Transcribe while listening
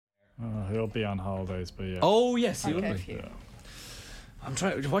he'll be on holidays, but yeah. Oh yes, he will Okay, be. phew. I'm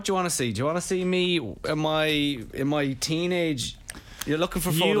trying. What do you want to see? Do you want to see me in my teenage? You're looking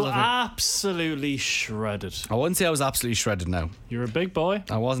for photos You of me. absolutely shredded. I wouldn't say I was absolutely shredded. Now You're a big boy.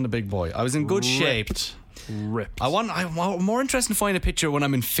 I wasn't a big boy. I was in good shape. Ripped. I'm more interested in finding a picture when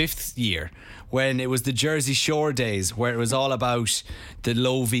I'm in 5th year, when it was the Jersey Shore days, where it was all about the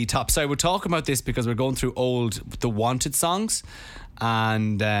low V top. So we're talking about this because we're going through the Wanted songs,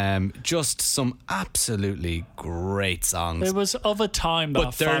 and just some absolutely great songs. It was of a time,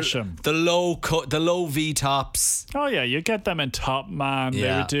 that fashion. The low V tops. Oh yeah, you get them in Top Man. They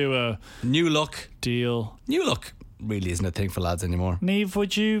Yeah. would do a New look. deal. New look really isn't a thing for lads anymore. Neve,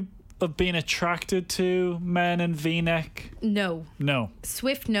 would you have been attracted to men in V-neck? No. No.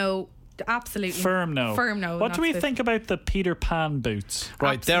 Swift no. Absolutely. Firm no. Firm no. What not do we Swift. think about the Peter Pan boots?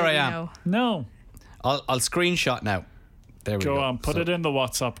 Right, there I Absolutely am. no. No. I'll screenshot now. There we go. Go on, put it in the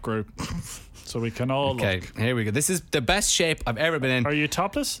WhatsApp group so we can all Okay, look. here we go. This is the best shape I've ever been in. Are you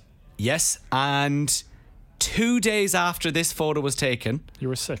topless? Yes, and 2 days after this photo was taken, You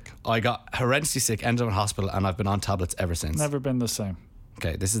were sick. I got horrendously sick, ended up in hospital, and I've been on tablets ever since. Never been the same.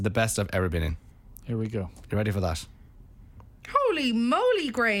 Okay, this is the best I've ever been in. Here we go. You ready for that? Holy moly,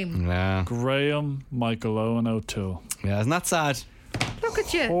 Graham. Yeah. Graham Michael Owen O'Toole. Yeah, isn't that sad? Look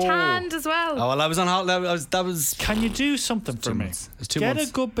at you. Oh. Tanned as well. Oh, well, I was on holiday. That was Can you do something for 2 me? months. It's 2 Get months.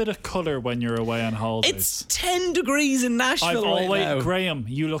 a good bit of colour when you're away on holidays. It's 10 degrees in I've Nashville right always now. Graham,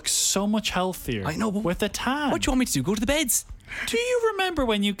 you look so much healthier. I know, but with a tan. What do you want me to do? Go to the beds? Do you remember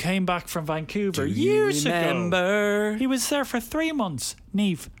when you came back from Vancouver Do years you ago? remember? He was there for 3 months.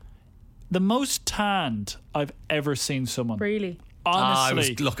 Neve, the most tanned I've ever seen someone. Really? I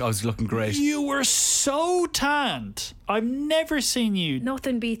Honestly, was looking great. you were so tanned. I've never seen you.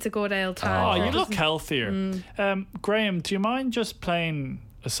 Nothing beats a good ale tan. Oh, you doesn't look it? healthier. Graham, do you mind just playing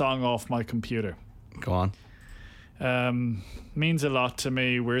a song off my computer? Go on. Means a lot to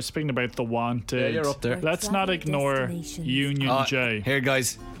me. We're speaking about The Wanted. Yeah, you're up there. Let's not ignore Destinations. Union J. Here,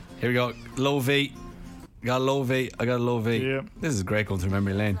 guys. Here we go. Low V. Got a low V. I got a low V. Yeah. This is great going through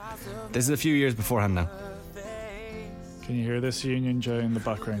memory lane. This is a few years beforehand now. Can you hear this Union J in the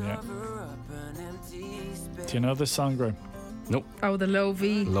background yet? Do you know this song, Graham? Nope. Oh, the low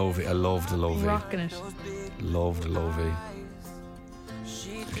V. Low V. I love the low V. Rocking it. Love the low V.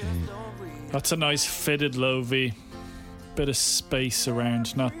 Okay. That's a nice fitted low V. Bit of space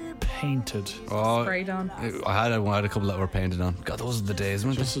around, not painted. Oh, Sprayed on. I had a couple that were painted on. God, those are the days,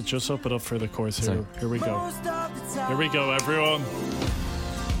 weren't they? Just up it up for the course here. Sorry. Here we go. Here we go, everyone.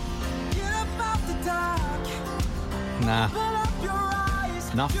 Nah.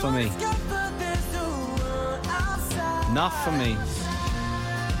 Not for me. Not for me.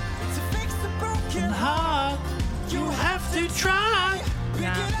 Hard, you have to try.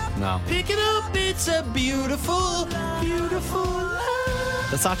 No. Pick it up, it's a beautiful, beautiful love.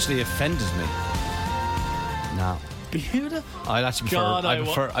 That's actually offended me. No. Beautiful. I'd actually prefer. God, I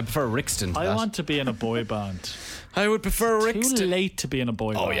prefer Rixton. to I that. want to be in a boy band. I would prefer Too Rixton. late to be in a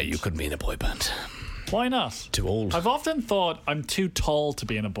boy band. Oh yeah, you couldn't be in a boy band. Why not? Too old. I've often thought I'm too tall to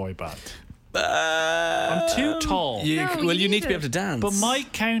be in a boy band. I'm too tall. You, No, well, you you need need to be it. able to dance. But my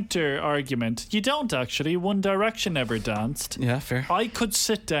counter argument, you don't actually. One Direction never danced. yeah, fair. I could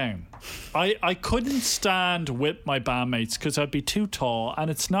sit down. I couldn't stand with my bandmates because I'd be too tall, and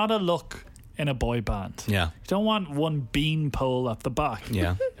it's not a look in a boy band. Yeah, You don't want one bean pole at the back.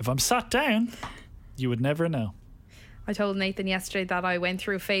 yeah. If I'm sat down, you would never know. I told Nathan yesterday that I went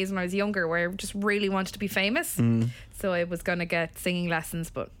through a phase when I was younger where I just really wanted to be famous. So I was going to get singing lessons,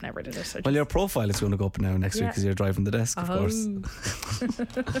 but never did it. Well, your profile is going to go up now next week Yeah. because you're driving the desk, of course.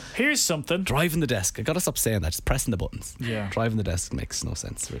 Here's something. Driving the desk. I gotta stop saying that. Just pressing the buttons. Yeah. Driving the desk makes no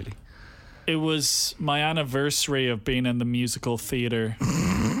sense, really. It was my anniversary of being in the musical theatre.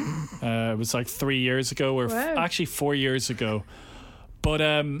 It was like 3 years ago, or Wow. actually 4 years ago. But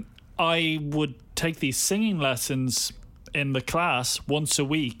I would take these singing lessons in the class once a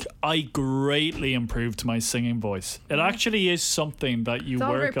week. I greatly improved my singing voice. It actually is something that you It's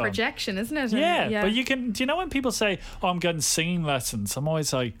all work about on. projection, isn't it? Yeah, but you can. Do you know when people say, "Oh, I'm getting singing lessons"? I'm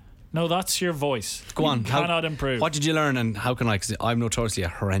always like, "No, that's your voice. Go on. You cannot improve." What did you learn, and how can I? Because I'm notoriously a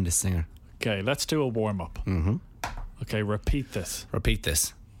horrendous singer. Okay, let's do a warm up. Okay, repeat this. Repeat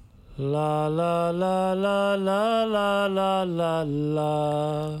this. La la la la la la la la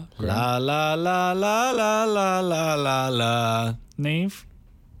la. La la la la la la la la la. Neve?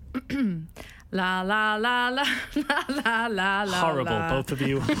 La la la la la la la la. Horrible, both of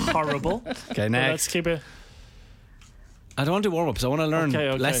you. Horrible. Okay, But let's next. keep it. I don't want to do warm ups. I want to learn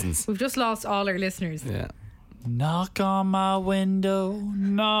Okay. lessons. We've just lost all our listeners. Yeah. Knock on my window,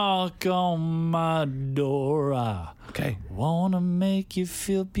 knock on my door. I Okay. wanna make you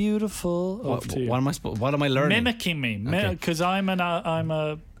feel beautiful. What am I learning? Mimicking me, Okay. because I'm an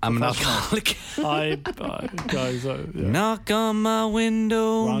alcoholic. Guys, yeah. Knock on my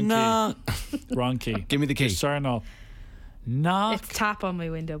window, Wrong key. knock. Wrong key. Give me the key. Just starting up. Knock. It's tap on my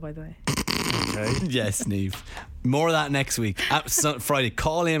window, by the way. Okay. Yes, Neve. More of that next week. Friday.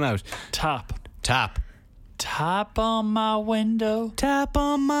 Call him out. Tap. Tap. Tap on my window. Tap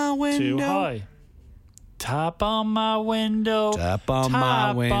on my window. Too high. Tap on my window. Tap on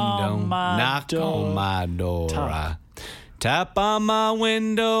my window. on my Knock door. on my door. Tap. Tap on my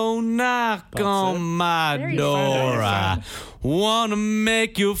window. Knock That's on it. my Very door. fun. Wanna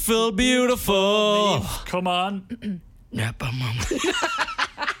make you feel beautiful. Come on. Tap on my window.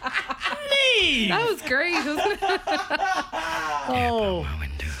 That was great, wasn't it? Oh.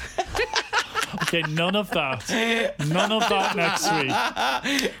 Okay, none of that. None of that next week.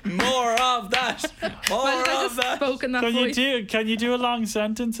 More of that. More Why did I of just that. spoke in that voice? Can you do a long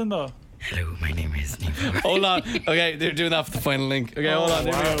sentence in that? Hello, my name is Neve. Hold on. Okay, they're doing that for the final link. Okay, hold on.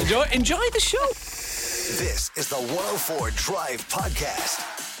 wow. Enjoy the show. This is the 104 Drive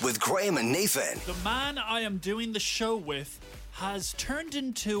Podcast with Graham and Nathan. The man I am doing the show with has turned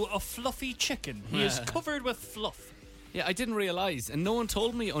into a fluffy chicken. He is covered with fluff. Yeah, I didn't realise, and no one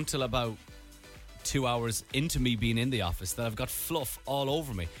told me until about 2 hours into me being in the office that I've got fluff all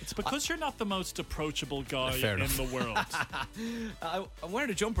over me. It's because you're not the most approachable guy Fair in enough. the world. I'm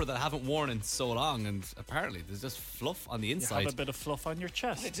wearing a jumper that I haven't worn in so long, and apparently there's just fluff on the You inside. have a bit of fluff on your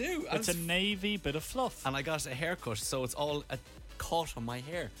chest. I do. It's a navy bit of fluff. And I got a haircut, so it's all a cut on my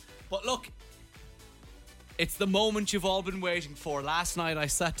hair. But look, it's the moment you've all been waiting for. Last night I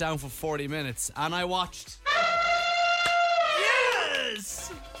sat down for 40 minutes and I watched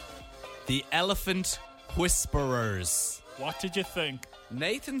Yes! The Elephant Whisperers. What did you think?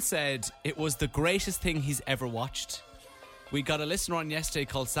 Nathan said it was the greatest thing he's ever watched. We got a listener on yesterday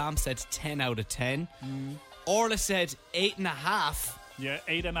called Sam, said 10 out of 10. Orla said 8.5. Yeah,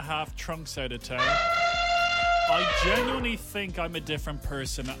 8.5 trunks out of 10. I genuinely think I'm a different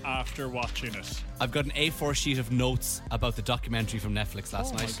person after watching it. I've got an A4 sheet of notes about the documentary from Netflix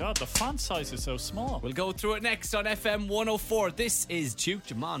last Oh night. my god, the font size is so small. We'll go through it next on FM 104. This is Duke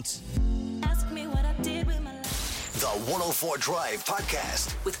Dumont. Ask me what I did with my life. The 104 Drive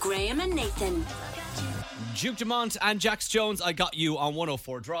Podcast. With Graham and Nathan. Duke Dumont and Jax Jones, I got you on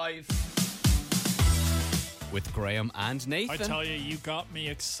 104 Drive. With Graham and Nathan. I tell you, you got me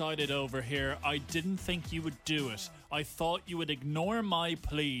excited over here. I didn't think you would do it. I thought you would ignore my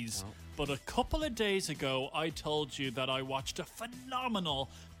pleas. But a couple of days ago, I told you that I watched a phenomenal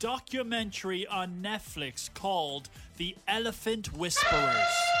documentary on Netflix called The Elephant Whisperers.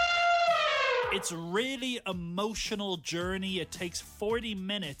 It's a really emotional journey. It takes 40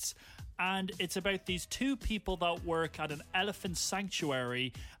 minutes. And it's about these two people that work at an elephant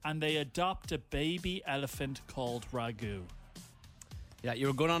sanctuary and they adopt a baby elephant called Ragu. Yeah, you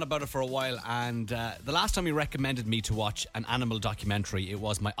were going on about it for a while, and the last time you recommended me to watch an animal documentary, it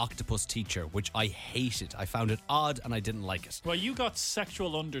was My Octopus Teacher, which I hated. I found it odd and I didn't like it. Well, you got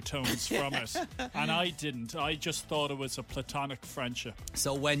sexual undertones from it, and I didn't. I just thought it was a platonic friendship.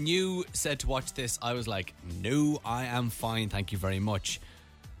 So when you said to watch this, I was like, no, I am fine, thank you very much.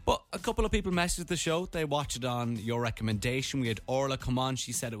 But a couple of people messaged the show. They watched it on your recommendation. We had Orla come on.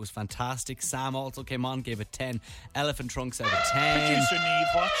 She said it was fantastic. Sam also came on, gave it 10 elephant trunks out of 10. Producer Neve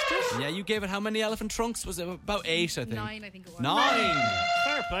watched it. Yeah, you gave it how many elephant trunks? Was it about 8, I think? 9, I think it was. 9.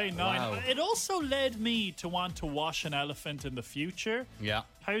 Fair play, 9. Wow. It also led me to want to wash an elephant in the future. Yeah.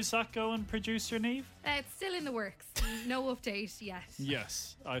 How's that going, Producer Neve? It's still in the works. No update yet.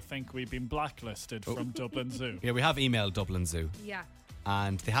 Yes, I think we've been blacklisted from Dublin Zoo. Yeah, we have emailed Dublin Zoo. Yeah.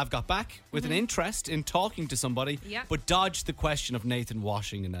 And they have got back with an interest in talking to somebody, Yeah. but dodged the question of Nathan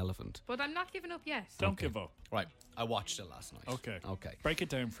washing an elephant. But I'm not giving up yet. Don't give up. Right, I watched it last night. Okay. Okay. Break it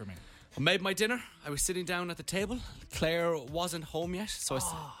down for me. I made my dinner. I was sitting down at the table. Claire wasn't home yet, so I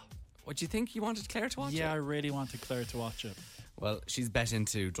said, what do you think? You wanted Claire to watch Yeah, I it? really wanted Claire to watch it. Well, she's bet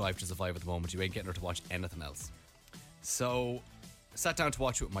into Drive to Survive at the moment. You ain't getting her to watch anything else. So, sat down to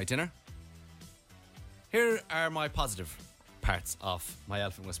watch it with my dinner. Here are my positive parts of My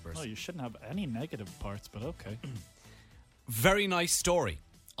Elephant Whisperers. Oh, you shouldn't have any negative parts, but okay. Very nice story.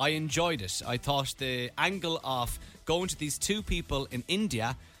 I enjoyed it. I thought the angle of going to these two people in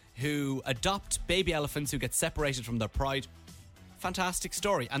India who adopt baby elephants who get separated from their pride. Fantastic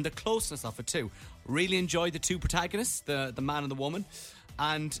story. And the closeness of it too. Really enjoyed the two protagonists, the man and the woman.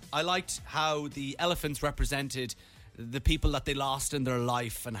 And I liked how the elephants represented the people that they lost in their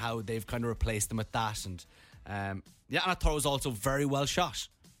life and how they've kind of replaced them with that. And Yeah, and I thought it was also very well shot.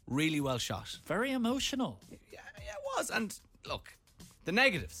 Really well shot. Very emotional. Yeah, it was. And look, the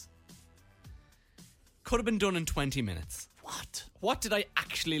negatives. Could have been done in 20 minutes. What did I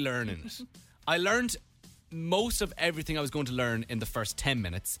actually learn in it? I learned most of everything I was going to learn in the first 10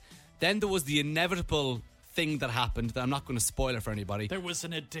 minutes. Then there was the inevitable thing that happened that I'm not going to spoil it for anybody. There was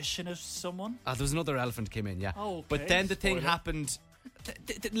an addition of someone. There was another elephant came in, yeah. Oh, okay. But then the thing Spoiler. happened.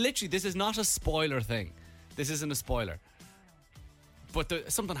 Literally, this is not a spoiler thing. This isn't a spoiler.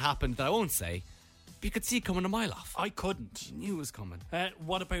 But something happened that I won't say. But you could see it coming a mile off. I couldn't. Knew it was coming.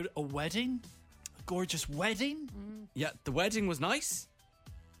 What about a wedding? A gorgeous wedding? Yeah, the wedding was nice.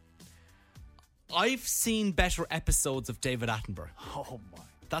 I've seen better episodes of David Attenborough. Oh my.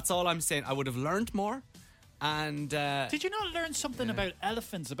 That's all I'm saying. I would have learned more. And Did you not learn something about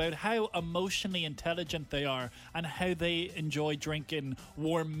elephants, about how emotionally intelligent they are and how they enjoy drinking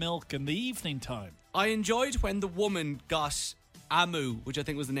warm milk in the evening time? I enjoyed when the woman got Amu, which I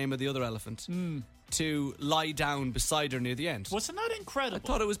think was the name of the other elephant, to lie down beside her near the end. Wasn't that incredible? I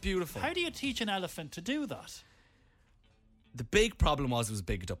thought it was beautiful. How do you teach an elephant to do that? The big problem was it was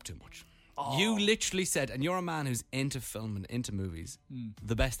bigged up too much. You literally said, and you're a man who's into film and into movies,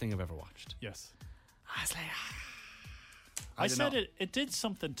 the best thing I've ever watched. Yes. I was like, I don't said know. it did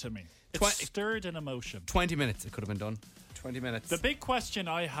something to me. It Twen- stirred an emotion. 20 minutes it could have been done. 20 minutes. The big question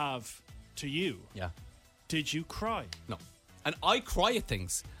I have to you, Yeah. did you cry? No. And I cry at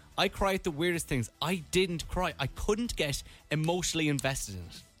things. I cry at the weirdest things. I didn't cry. I couldn't get emotionally invested in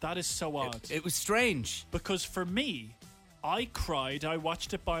it. That is so odd. It was strange. Because for me, I cried. I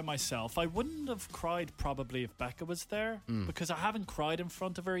watched it by myself. I wouldn't have cried probably if Becca was there because I haven't cried in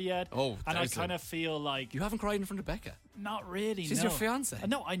front of her yet. Oh, and I there's kind of feel like You haven't cried in front of Becca? not really. She's no. your fiancée.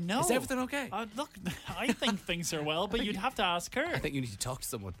 No, I know. Is everything okay? Look, I think things are well, but you'd have to ask her. I think you need to talk to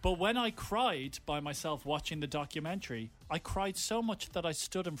someone. But when I cried by myself watching the documentary, I cried so much that I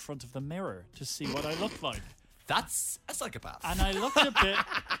stood in front of the mirror to see what I looked like. That's a psychopath. And I looked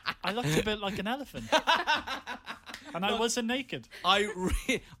a bit like an elephant. And I wasn't naked. I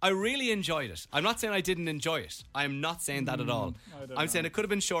really enjoyed it. I'm not saying I didn't enjoy it. I'm not saying that at all. I'm saying it could have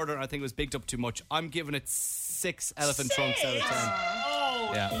been shorter and I think it was bigged up too much. I'm giving it 6 elephant trunks out of 10.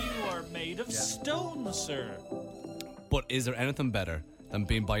 Oh, Yeah. you are made of stone, sir. But is there anything better than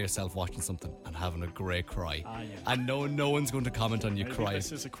being by yourself watching something and having a great cry? Yeah. And no one's going to comment on you Maybe crying.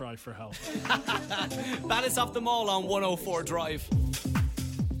 this is a cry for help. That is Off the Mall on 104 Drive.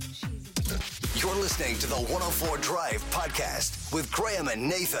 You're listening to the 104 Drive podcast with Graham and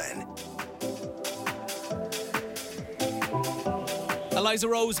Nathan. Eliza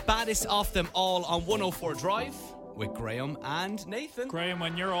Rose, baddest off them all on 104 Drive with Graham and Nathan. Graham,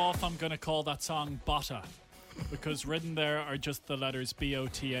 when you're off, I'm going to call that song Botta. Because written there are just the letters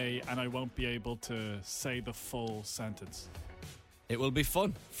B-O-T-A and I won't be able to say the full sentence. It will be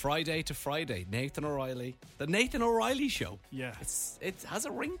fun. Friday to Friday. Nathan O'Reilly. The Nathan O'Reilly Show. Yeah. It has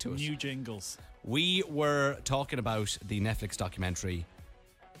a ring to it. New jingles. We were talking about the Netflix documentary,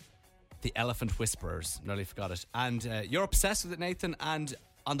 The Elephant Whisperers. Nearly forgot it. And you're obsessed with it, Nathan. And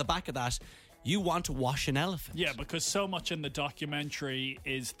on the back of that, you want to wash an elephant. Yeah, because so much in the documentary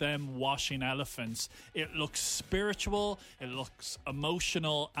is them washing elephants. It looks spiritual, it looks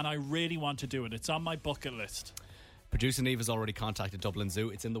emotional, and I really want to do it. It's on my bucket list. Producer Neve has already contacted Dublin Zoo.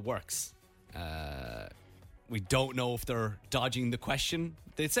 It's in the works. We don't know if they're dodging the question.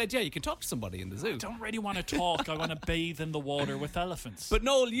 They said, yeah, you can talk to somebody in the zoo. I don't really want to talk. I want to bathe in the water with elephants. But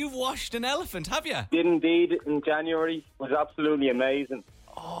Noel, you've washed an elephant, have you? Did indeed in January. It was absolutely amazing.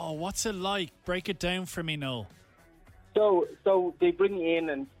 Oh, what's it like? Break it down for me, Noel. So they bring you in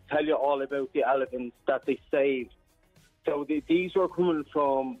and tell you all about the elephants that they saved. So these were coming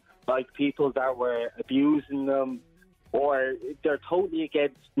from like people that were abusing them, or they're totally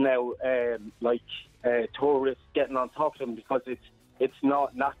against now tourists getting on top of them because it's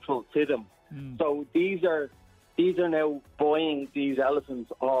not natural to them. So these are now buying these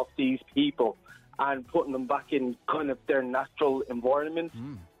elephants off these people and putting them back in kind of their natural environment.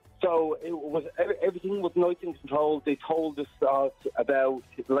 So it was everything was nice and controlled. They told us about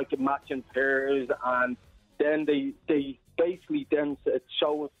like matching pairs, and then they basically then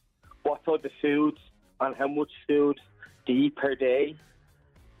show us what type of foods and how much food they eat per day.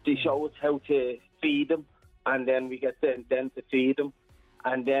 They show us how to feed them, and then we get them to feed them,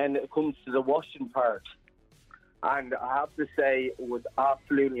 and then it comes to the washing part. And I have to say, it was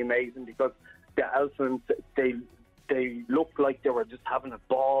absolutely amazing because the elephants, they looked like they were just having a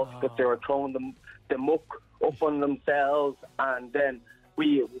ball because they were throwing the muck up on themselves, and then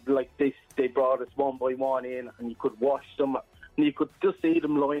they brought us one by one in, and you could wash them, and you could just see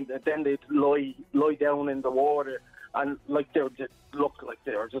them lying. Then they'd lie down in the water, and like they look like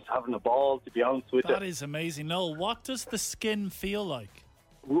they were just having a ball. To be honest with you, That is amazing. Noel, what does the skin feel like?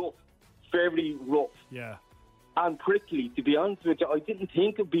 rough, very rough. Yeah. And prickly, to be honest with you. I didn't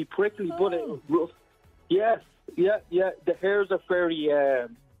think it'd be prickly, but it was rough. Yes, yeah. The hairs are very,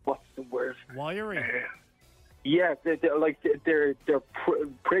 what's the word? Wiry. Yeah, they're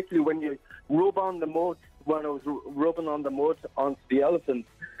prickly when you rub on the mud. When I was rubbing on the mud onto the elephant,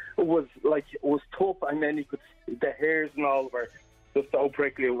 it was tough, and then you could see the hairs and all were just so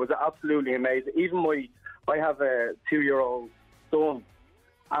prickly. It was absolutely amazing. Even I have a 2-year-old son,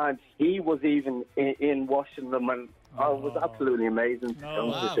 and he was even in washing them, and it was absolutely amazing.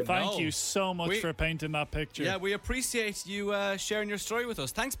 No, thank you so much for painting that picture. Yeah, we appreciate you sharing your story with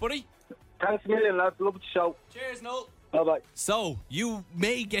us. Thanks, buddy. Thanks a million, lads. Love the show. Cheers, Noel. Bye-bye. So, you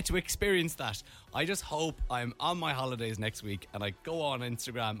may get to experience that. I just hope I'm on my holidays next week and I go on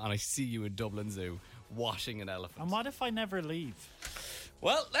Instagram and I see you in Dublin Zoo washing an elephant. And what if I never leave?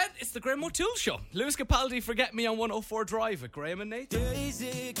 Well, then, it's the Graham O'Toole Show. Lewis Capaldi, Forget Me on 104 Drive with Graham and Nathan.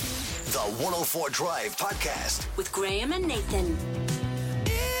 The 104 Drive Podcast. With Graham and Nathan.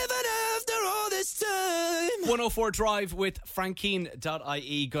 104 Drive with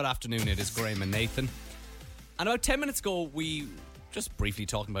Frankine.ie. Good afternoon, it is Graham and Nathan. And about 10 minutes ago, we just briefly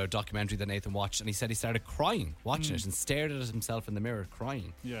talking about a documentary that Nathan watched, and he said he started crying watching it and stared at himself in the mirror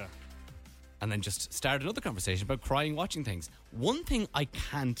crying. Yeah. And then just started another conversation about crying watching things. One thing I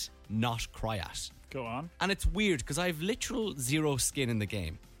can't not cry at, Go on. and it's weird because I have literal zero skin in the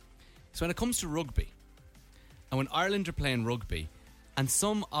game. So when it comes to rugby, and when Ireland are playing rugby, and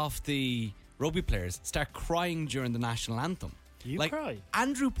some of the rugby players start crying during the national anthem. You like cry?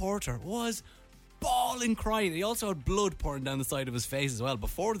 Andrew Porter was bawling crying. He also had blood pouring down the side of his face as well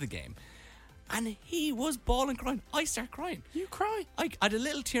before the game. And he was bawling crying. I start crying. You cry? I had a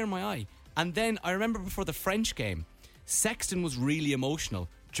little tear in my eye. And then I remember before the French game, Sexton was really emotional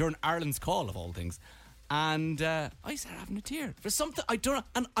during Ireland's call, of all things. And I started having a tear. For something I don't know.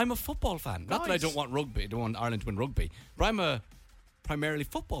 And I'm a football fan. Not that I don't want rugby. I don't want Ireland to win rugby. But I'm a primarily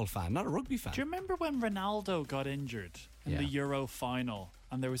football fan, not a rugby fan. Do you remember when Ronaldo got injured in the Euro final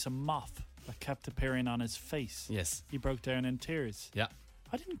and there was a moth that kept appearing on his face? Yes. He broke down in tears. Yeah.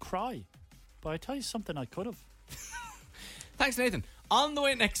 I didn't cry, but I tell you something, I could have. Thanks, Nathan. On the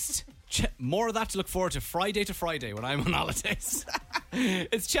way next, more of that to look forward to Friday when I'm on holidays.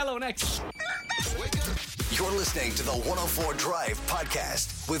 It's Cello next. You're listening to the 104 Drive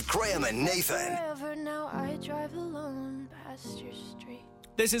Podcast with Graham and Nathan. Forever now I drive alone past your street.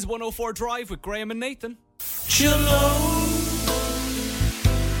 This is 104 Drive with Graham and Nathan. Cello.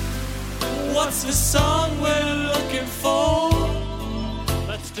 What's the song we're looking for?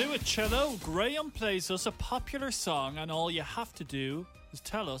 Let's do it, Cello. Graham plays us a popular song, and all you have to do is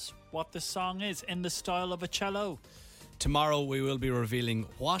tell us what the song is in the style of a cello. Tomorrow we will be revealing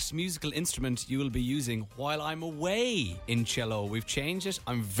what musical instrument you will be using while I'm away in Cello. We've changed it.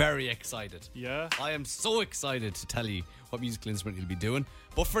 I'm very excited. Yeah. I am so excited to tell you what musical instrument you'll be doing.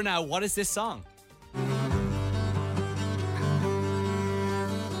 But for now, what is this song?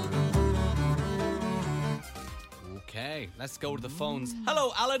 Okay, let's go to the phones.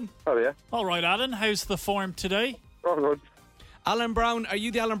 Hello, Alan. Oh, yeah. All right, Alan, how's the form today? Oh, good. Alan Brown, are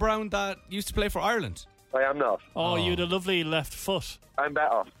you the Alan Brown that used to play for Ireland? I am not. Oh, you had a lovely left foot. I'm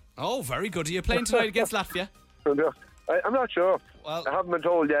better. Oh, very good. Are you playing tonight against Latvia? I'm not sure. Well, I haven't been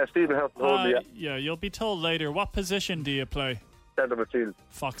told yet. Stephen hasn't told me yet. Yeah, you'll be told later. What position do you play? Centre midfield.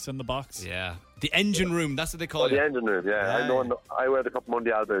 Fox in the box. Yeah. The engine room, that's what they call Oh, it. the engine room, yeah. Yeah. I'm the one. I wear the Cup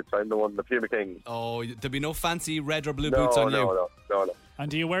Mondial boots. I'm the one, the Puma King. Oh, there'll be no fancy red or blue No, boots on you. no.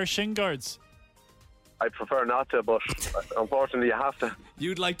 And do you wear shin guards? I prefer not to, but unfortunately you have to.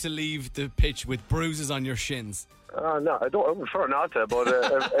 You'd like to leave the pitch with bruises on your shins. No, I prefer not to, but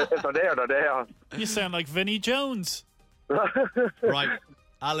if they're there, they're there. You sound like Vinnie Jones. Right.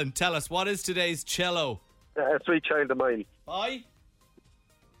 Alan, tell us, what is today's cello? Sweet Child of Mine. Bye.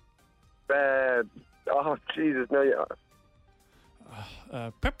 Oh, Jesus, no, yeah.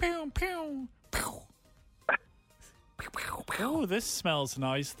 Pew, pew, pew. Oh, this smells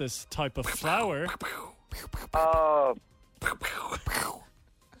nice, this type of flower. Oh.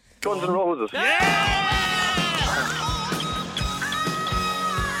 Guns N' Roses.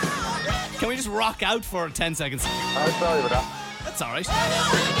 Can we just rock out for 10 seconds? I'm sorry about that. That's all right.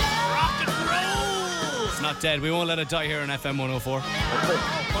 Rock and roll. It's not dead. We won't let it die here on FM 104.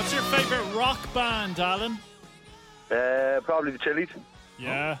 What's your favourite rock band, Alan? Probably the Chili's.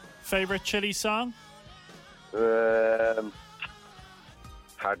 Yeah. Favourite Chili song? Hard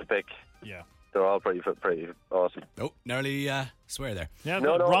to pick. Yeah. they're all pretty awesome. Oh, nearly swear there. Yeah,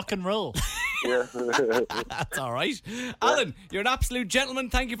 No, no. rock and roll. Yeah. That's all right. Alan, you're an absolute gentleman.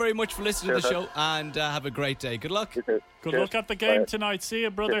 Thank you very much for listening to the Cheers, show, and have a great day. Good luck. Good luck at the game tonight. See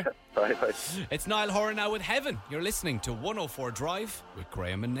you, brother. Bye. It's Niall Horan now with Heaven. You're listening to 104 Drive with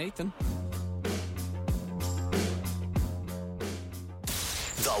Graham and Nathan.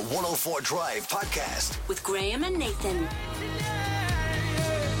 The 104 Drive Podcast. With Graham and Nathan.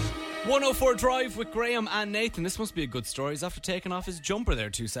 104 Drive with Graham and Nathan. This must be a good story. He's after taking off his jumper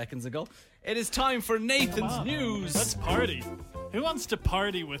there 2 seconds ago. It is time for Nathan's news. Let's party. Who wants to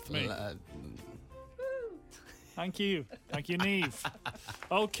party with me? Thank you, Neve.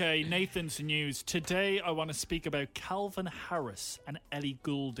 Okay, Nathan's news. Today I want to speak about Calvin Harris and Ellie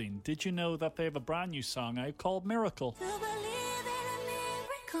Goulding. Did you know that they have a brand new song out called Miracle?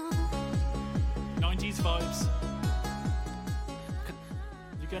 90s vibes.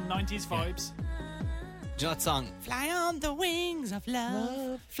 You get 90s vibes? Do you know that song? Fly on the wings of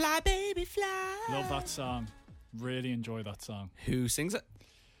love. Fly, baby, fly. Love that song. Really enjoy that song. Who sings it?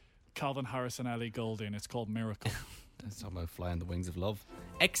 Calvin Harris and Ellie Goulding. It's called Miracle. That's talking about Fly on the Wings of Love.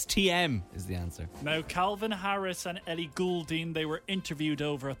 XTM is the answer. Now, Calvin Harris and Ellie Goulding, they were interviewed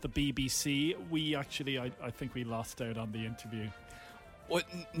over at the BBC. We actually, I think we lost out on the interview. What?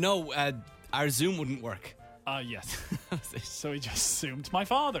 No, our Zoom wouldn't work. Yes. So he just zoomed my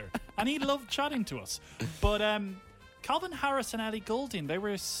father. And he loved chatting to us. But Calvin Harris and Ellie Goulding, they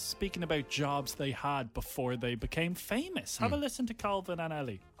were speaking about jobs they had before they became famous. Have a listen to Calvin and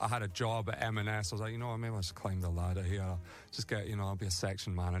Ellie. I had a job at M&S. I was like, maybe I should climb the ladder here. I'll just get, I'll be a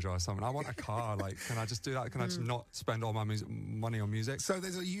section manager or something. I want a car. Like, can I just do that? Can I just not spend all my money on music? So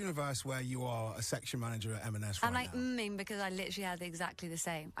there's a universe where you are a section manager at M&S I'm right now. because I literally had exactly the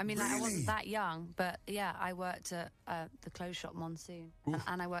same. I mean, Really? I wasn't that young, but yeah, I worked at the clothes shop Monsoon.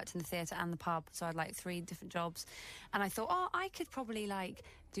 And I worked in the theatre and the pub. So I had like 3 different jobs. And I thought, I could probably like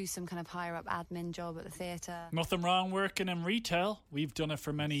do some kind of higher up admin job at the theatre. Nothing wrong working in retail. We've done it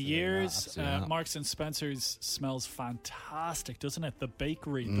for many years. absolutely not. Marks and Spencer's smells fantastic, doesn't it? The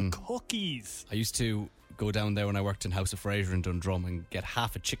bakery, the cookies. I used to go down there when I worked in House of Fraser in Dundrum and get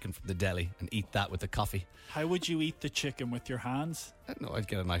half a chicken from the deli and eat that with a coffee. How would you eat the chicken? With your hands? I don't know, I'd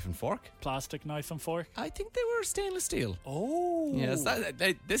get a knife and fork. Plastic knife and fork? I think they were stainless steel. Oh. Yes,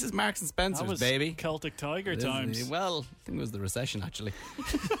 this is Marks and Spencer's, That was baby. Celtic Tiger This is- times. Well, I think it was the recession, actually.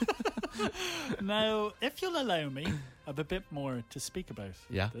 Now, if you'll allow me, I have a bit more to speak about.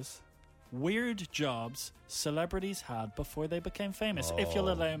 Yeah. This. Weird jobs celebrities had before they became famous, if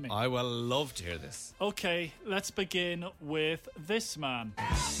you'll allow me. I will love to hear this. Okay, let's begin with this man.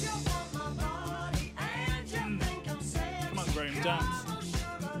 Come on, Graham, dance.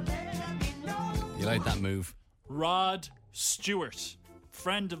 You like that move? Rod Stewart,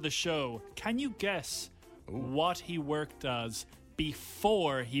 friend of the show. Can you guess what he worked as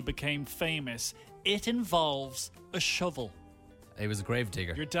before he became famous? It involves a shovel. He was a grave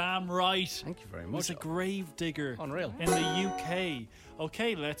digger. You're damn right. Thank you very He was much. a grave digger. Unreal. In the UK.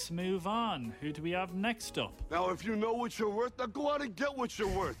 Okay, let's move on. Who do we have next up? Now, if you know what you're worth, now go out and get what you're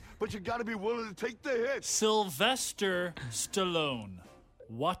worth. But you gotta be willing to take the hits. Sylvester Stallone.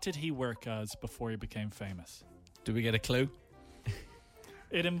 What did he work as before he became famous? Do we get a clue?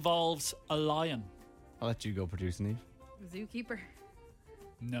 It involves a lion. I'll let you go, producer Neve. Zookeeper.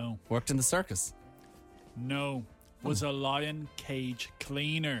 No. Worked in the circus. No. Was a lion cage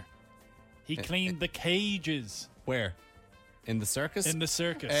cleaner. He cleaned the cages. Where? In the circus? In the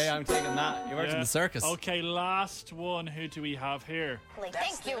circus. Hey, I'm taking that. You worked in the circus. Okay, last one. Who do we have here?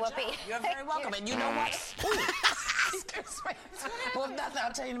 Thank you, Whoopi. You're very welcome. And you know what? Excuse me. Well, nothing.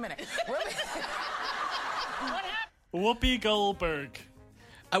 I'll tell you in a minute. What happened? Whoopi Goldberg.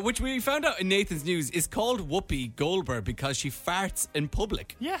 Which we found out in Nathan's news is called Whoopi Goldberg because she farts in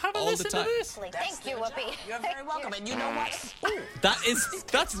public. Yeah, have a all listen the time. to this. Thank you, Whoopi. You're very welcome. And you know what?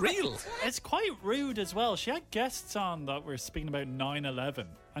 That's real. It's quite rude as well. She had guests on that were speaking about 9/11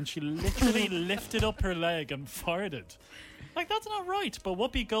 and she literally lifted up her leg and farted. Like, that's not right. But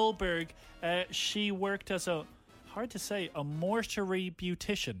Whoopi Goldberg, she worked as a mortuary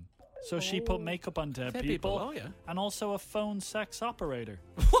beautician. So she put makeup on dead people. Oh, yeah. And also a phone sex operator.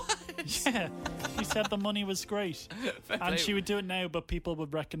 What? Yeah. She said the money was great. And she would do it now, but people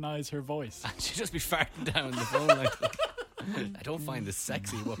would recognise her voice. She'd just be farting down the phone like that. I don't find this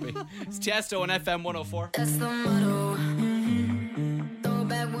sexy, Whoopi. It's Tiesto on FM 104. That's the motto. Throw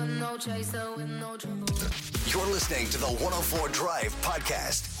back with no chaser, with no trouble. You're listening to the 104 Drive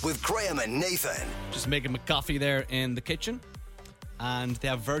Podcast with Graham and Nathan. Just making my coffee there in the kitchen. And they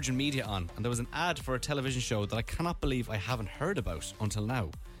have Virgin Media on. And there was an ad for a television show that I cannot believe I haven't heard about until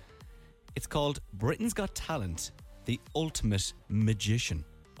now. It's called Britain's Got Talent, the Ultimate Magician.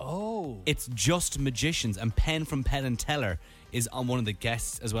 Oh. It's just magicians, and Penn from Penn and Teller is on one of the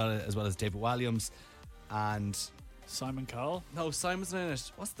guests, as well as David Williams and Simon Cowell. No, Simon's not in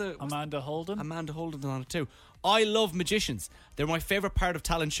it. What's Amanda Holden? Amanda Holden's on it too. I love magicians. They're my favourite part of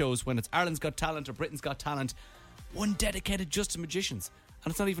talent shows, when it's Ireland's Got Talent or Britain's Got Talent. One dedicated just to magicians.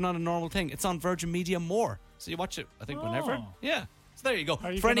 And it's not even on a normal thing. It's on Virgin Media More. So you watch it, I think, whenever. Yeah. So there you go.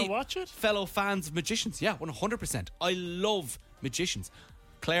 Are you For going to any watch it? fellow fans of magicians, yeah, 100%. I love magicians.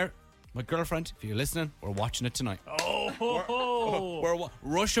 Claire, my girlfriend, if you're listening, we're watching it tonight. Oh, ho, ho. We're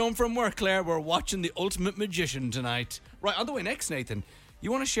rush home from work, Claire. We're watching The Ultimate Magician tonight. Right, on the way next, Nathan,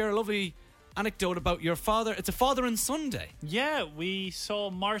 you want to share a lovely anecdote about your father? It's a father and son day. Yeah, we saw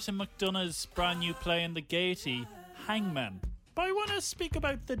Martin McDonagh's brand new play in the Gaiety, Hangman. But I want to speak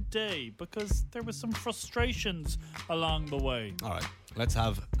about the day because there was some frustrations along the way. All right, let's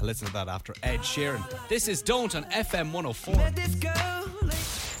have a listen to that after Ed Sheeran. This is Don't on FM 104.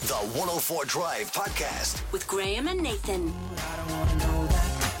 The 104 Drive Podcast. With Graham and Nathan.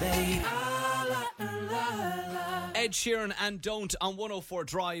 Ed Sheeran and Don't on 104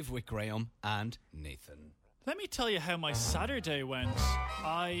 Drive with Graham and Nathan. Let me tell you how my Saturday went.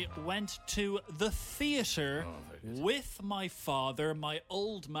 I went to the theatre with my father, my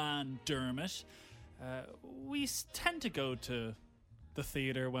old man Dermot. We tend to go to the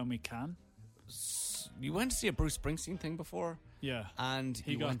theatre when we can. You went to see a Bruce Springsteen thing before? Yeah. And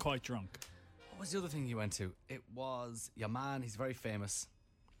he got quite drunk. What was the other thing you went to? It was your man, he's very famous.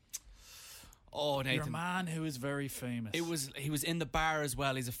 Oh, Nathan. Your man who is very famous. He was in the bar as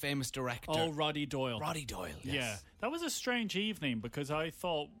well. He's a famous director. Oh, Roddy Doyle. Roddy Doyle, yes. Yeah. That was a strange evening because I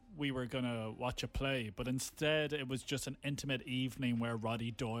thought we were going to watch a play, but instead it was just an intimate evening where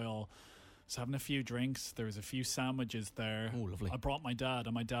Roddy Doyle was having a few drinks. There was a few sandwiches there. Oh, lovely. I brought my dad,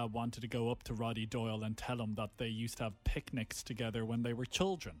 and my dad wanted to go up to Roddy Doyle and tell him that they used to have picnics together when they were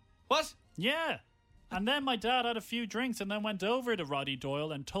children. What? Yeah. And then my dad had a few drinks and then went over to Roddy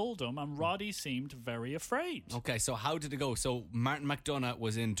Doyle and told him, and Roddy seemed very afraid. Okay, so how did it go? So Martin McDonagh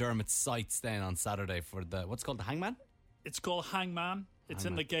was in Dermot's sights then on Saturday for what's called the Hangman? It's called Hangman. It's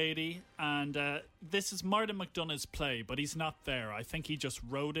in the Gaiety, and this is Martin McDonagh's play, but he's not there. I think he just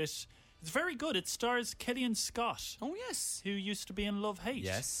wrote it. It's very good. It stars Killian Scott. Oh, yes. Who used to be in Love Hate.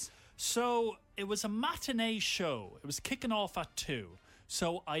 Yes. So it was a matinee show. It was kicking off at 2.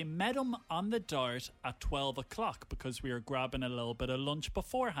 So I met him on the Dart at 12 o'clock because we were grabbing a little bit of lunch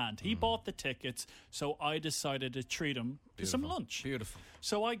beforehand. He bought the tickets, so I decided to treat him to some lunch. Beautiful.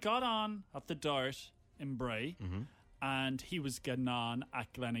 So I got on at the Dart in Bray, and he was getting on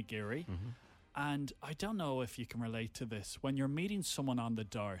at Glenageary. And I don't know if you can relate to this. When you're meeting someone on the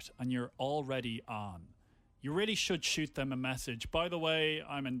Dart and you're already on, you really should shoot them a message. By the way,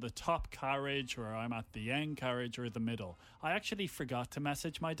 I'm in the top carriage, or I'm at the end carriage, or the middle. I actually forgot to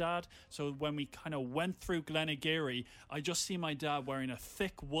message my dad. So when we kind of went through Glenageary, I just see my dad wearing a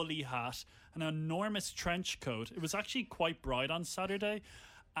thick woolly hat, an enormous trench coat. It was actually quite bright on Saturday.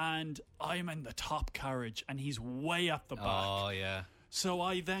 And I'm in the top carriage, and he's way at the back. Oh, yeah. So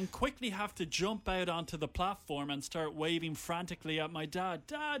I then quickly have to jump out onto the platform and start waving frantically at my dad.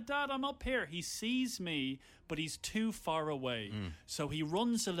 Dad, I'm up here. He sees me, but he's too far away. So he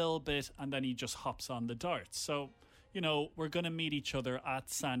runs a little bit, and then he just hops on the Darts. So, we're going to meet each other at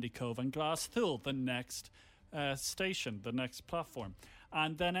Sandy Cove and Glassthool, the next station, the next platform.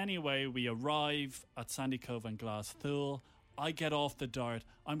 And then anyway, we arrive at Sandy Cove and Glassthool. I get off the Dart,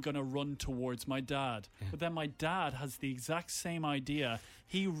 I'm going to run towards my dad. Yeah. But then my dad has the exact same idea.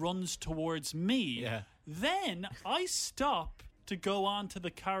 He runs towards me. Yeah. Then I stop to go on to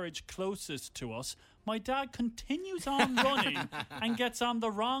the carriage closest to us. My dad continues on running and gets on the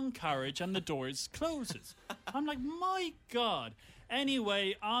wrong carriage, and the doors closes. I'm like, my God.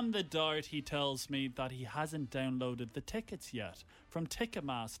 Anyway, on the Dart, he tells me that he hasn't downloaded the tickets yet from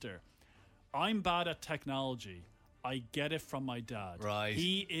Ticketmaster. I'm bad at technology. I get it from my dad. Right.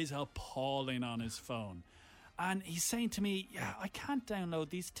 He is appalling on his phone. And he's saying to me, yeah, I can't download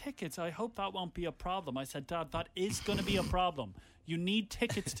these tickets. I hope that won't be a problem. I said, Dad, that is going to be a problem. You need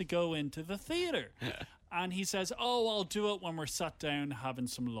tickets to go into the theatre. And he says, oh, I'll do it when we're sat down having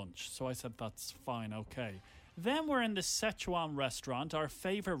some lunch. So I said, that's fine, okay. Then we're in the Szechuan restaurant, our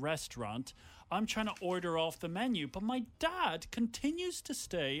favourite restaurant. I'm trying to order off the menu, but my dad continues to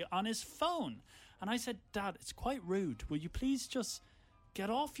stay on his phone. And I said, Dad, it's quite rude. Will you please just get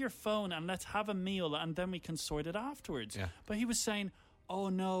off your phone and let's have a meal and then we can sort it afterwards? Yeah. But he was saying, oh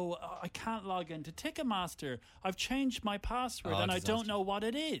no, I can't log into Ticketmaster. I've changed my password and disaster. I don't know what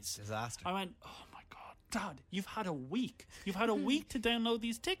it is. Disaster. I went, oh my God, Dad, you've had a week. You've had a week to download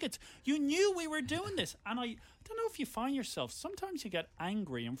these tickets. You knew we were doing this. And I don't know if you find yourself, sometimes you get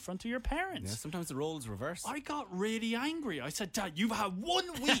angry in front of your parents. Yeah, sometimes the roles reverse. I got really angry. I said, Dad, you've had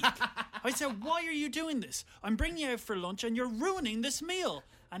 1 week. I said, why are you doing this? I'm bringing you out for lunch and you're ruining this meal.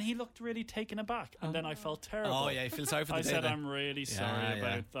 And he looked really taken aback. And then I felt terrible. Oh, yeah, you feel sorry for the I said, baby. I'm really sorry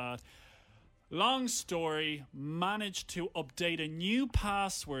about that. Long story, managed to update a new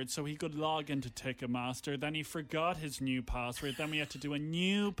password so he could log into Ticketmaster. Then he forgot his new password. Then we had to do a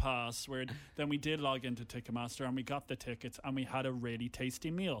new password. Then we did log into Ticketmaster and we got the tickets and we had a really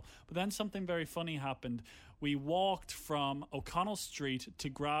tasty meal. But then something very funny happened. We walked from O'Connell Street to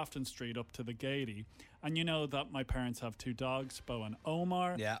Grafton Street up to the Gaiety. And you know that my parents have 2 dogs, Bo and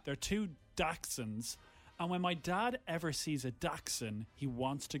Omar. Yeah. They're 2 Dachshunds. And when my dad ever sees a Dachshund, he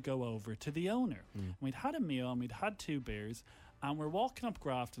wants to go over to the owner. And we'd had a meal and we'd had 2 beers and we're walking up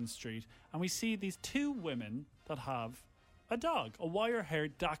Grafton Street and we see these 2 women that have a dog, a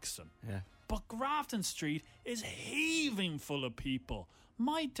wire-haired Dachshund. Yeah. But Grafton Street is heaving full of people.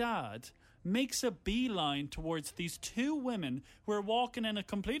 My dad makes a beeline towards these 2 women who are walking in a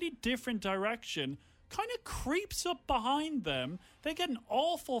completely different direction, kind of creeps up behind them. They get an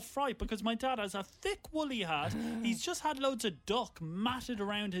awful fright because my dad has a thick woolly hat. He's just had loads of duck matted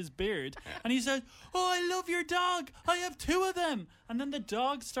around his beard. And he says, oh, I love your dog. I have 2 of them. And then the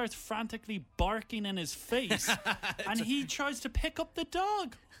dog starts frantically barking in his face. And he tries to pick up the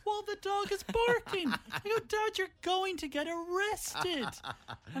dog while the dog is barking. I go, Dad, you're going to get arrested.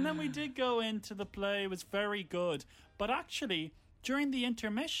 And then we did go into the play. It was very good. But actually, during the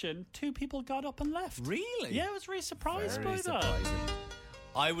intermission, 2 people got up and left. Really? Yeah, I was really surprised Very by surprising. that.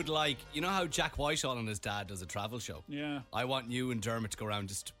 I would like, you know how Jack Whitehall and his dad does a travel show? Yeah. I want you and Dermot to go around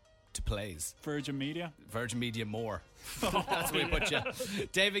just to plays. Virgin Media? Virgin Media more. That's where we put you.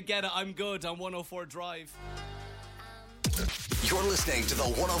 David Guetta, I'm Good on 104 Drive. You're listening to the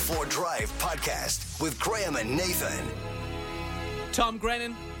 104 Drive podcast with Graham and Nathan. Tom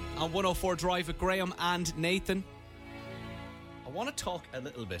Grennan on 104 Drive with Graham and Nathan. I want to talk a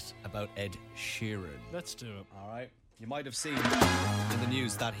little bit about Ed Sheeran. Let's do it. All right. You might have seen in the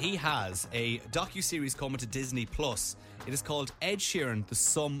news that he has a docuseries coming to Disney Plus. It is called Ed Sheeran, The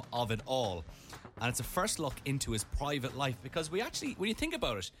Sum of It All. And it's a first look into his private life because we actually, when you think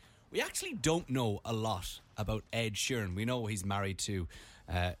about it, we actually don't know a lot about Ed Sheeran. We know he's married to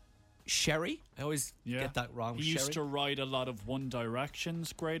Sherry. I always get that wrong. He used to write a lot of One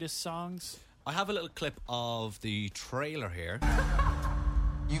Direction's greatest songs. I have a little clip of the trailer here.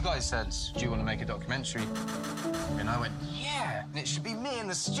 You guys said, do you want to make a documentary? And I went, yeah, and it should be me in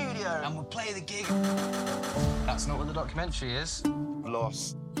the studio and we'll play the gig. That's not what the documentary is.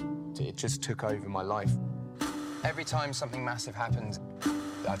 Lost. It just took over my life. Every time something massive happens,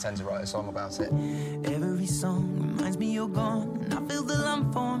 I tend to write a song about it. Every song reminds me you're gone, and I feel the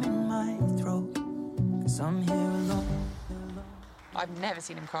lump form in my throat, 'cause I'm here alone. I've never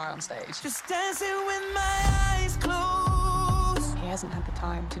seen him cry on stage. Just dancing with my eyes closed. He hasn't had the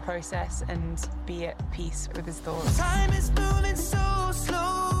time to process and be at peace with his thoughts. Time is moving so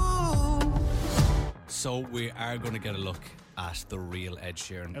slow. So we are going to get a look at the real Ed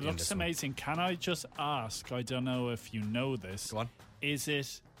Sheeran. It looks amazing. Can I just ask, I don't know if you know this. Go on. Is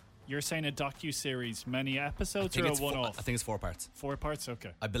it, you're saying a docu-series, many episodes or a one-off? I think it's 4 parts. 4 parts,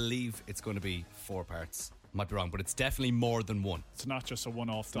 okay. I believe it's going to be 4 parts. Might be wrong, but it's definitely more than 1. It's not just a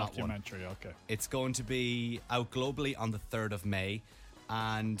one-off documentary, okay. It's going to be out globally on the 3rd of May,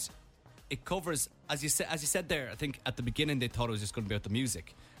 and it covers, as you said there, I think at the beginning they thought it was just going to be about the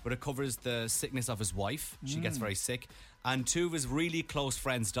music, but it covers the sickness of his wife. She gets very sick, and 2 of his really close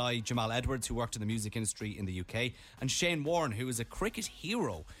friends die. Jamal Edwards, who worked in the music industry in the UK, and Shane Warne, who is a cricket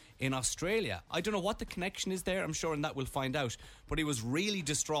hero in Australia. I don't know what the connection is there, I'm sure, and that we'll find out, but he was really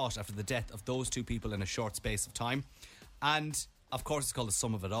distraught after the death of those 2 people in a short space of time. And of course it's called The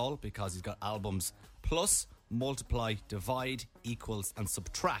Sum of It All because he's got albums plus, multiply, divide, equals and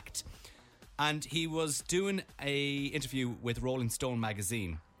subtract. And he was doing a interview with Rolling Stone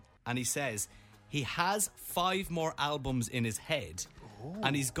magazine, and he says he has 5 more albums in his head.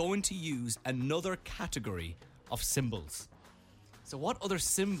 And he's going to use another category of symbols. So what other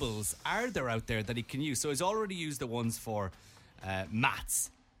symbols are there out there that he can use? So he's already used the ones for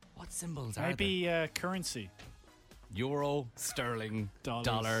maths. What symbols are there? Maybe currency. Euro, sterling, Dollars,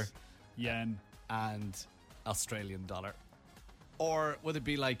 dollar, yen, and Australian dollar. Or would it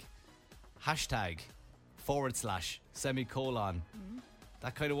be like hashtag, / semicolon,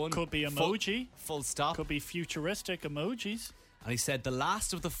 that kind of one? Could be emoji. Full stop. Could be futuristic emojis. And he said the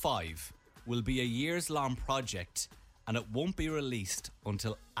last of the 5 will be a years-long project, and it won't be released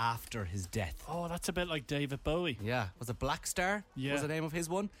until after his death. Oh, that's a bit like David Bowie. Yeah. Was it Black Star? Yeah. Was the name of his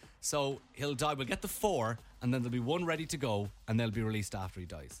one? So he'll die. We'll get the 4, and then there'll be one ready to go, and they'll be released after he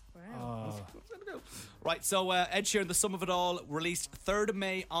dies. Oh. Right, so Ed Sheeran, The Sum of It All, released 3rd of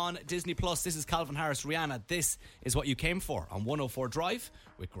May on Disney+. This is Calvin Harris, Rihanna. This is What You Came For on 104 Drive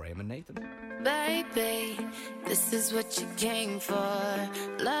with Graham and Nathan. Baby, this is what you came for.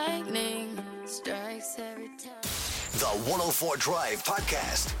 Lightning strikes every time. The 104 Drive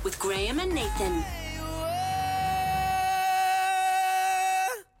Podcast. With Graham and Nathan.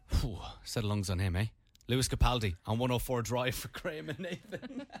 Said lungs on him, eh? Lewis Capaldi on 104 Drive for Graham and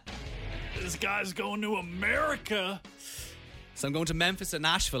Nathan. This guy's going to America. So I'm going to Memphis and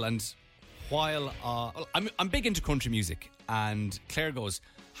Nashville, and while I'm big into country music, and Claire goes,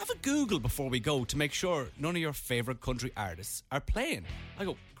 have a Google before we go to make sure none of your favourite country artists are playing. I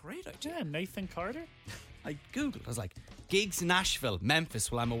go, great idea. Yeah, Nathan Carter. I Googled. I was like, gigs Nashville,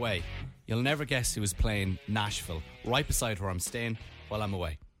 Memphis while I'm away. You'll never guess who is playing Nashville, right beside where I'm staying while I'm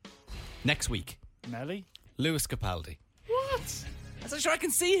away. Next week. Nelly? Lewis Capaldi. What? I'm sure I can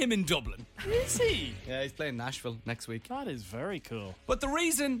see him in Dublin. Is he? Yeah, he's playing Nashville next week. That is very cool. But the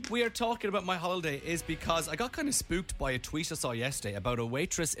reason we are talking about my holiday is because I got kind of spooked by a tweet I saw yesterday about a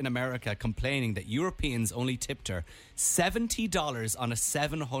waitress in America complaining that Europeans only tipped her $70 on a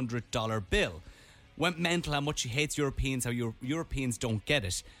 $700 bill. Went mental how much she hates Europeans, how Europeans don't get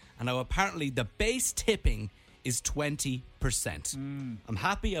it, and how apparently the base tipping is 20%. I'm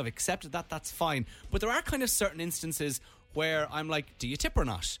happy, I've accepted that, that's fine. But there are kind of certain instances where I'm like, do you tip or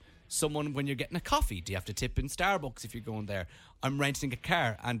not? Someone, when you're getting a coffee, do you have to tip in Starbucks if you're going there? I'm renting a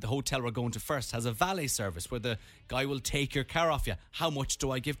car, and the hotel we're going to first has a valet service where the guy will take your car off you. How much do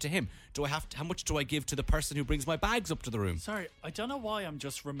I give to him? How much do I give to the person who brings my bags up to the room? Sorry, I don't know why I'm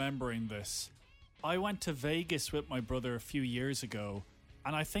just remembering this. I went to Vegas with my brother a few years ago,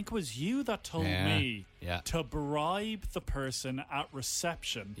 and I think it was you that told me to bribe the person at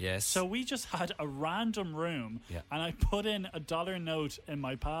reception. Yes. So we just had a random room, and I put in $1 note in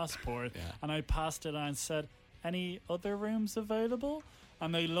my passport, and I passed it and said, any other rooms available?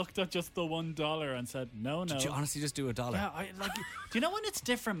 And they looked at just the $1 and said, no. Did you honestly just do $1? Yeah, do you know when it's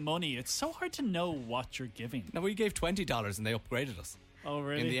different money, it's so hard to know what you're giving. No, we gave $20 and they upgraded us. Oh,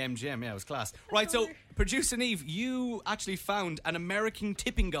 really? In the MGM, yeah, it was class. Right, so, producer Neve, you actually found an American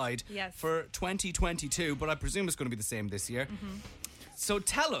tipping guide for 2022, but I presume it's going to be the same this year. Mm-hmm. So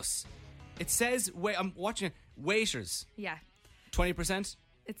tell us, it says, I'm watching it, waiters. Yeah. 20%?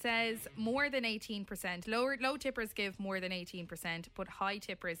 It says more than 18%. Low tippers give more than 18%, but high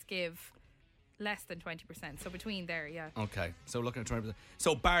tippers give less than 20%. So between there, yeah. Okay, so looking at 20%.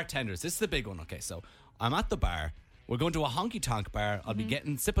 So bartenders, this is the big one. Okay, so I'm at the bar. We're going to a honky-tonk bar. I'll be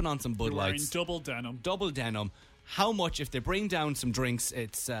sipping on some Bud You're wearing Lights. double denim. Double denim. How much, if they bring down some drinks,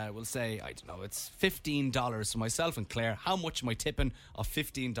 it's, we'll say, I don't know, it's $15 for myself and Claire. How much am I tipping of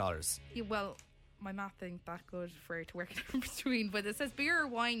 $15? Yeah, well, my math ain't that good for it to work it in between, but it says beer or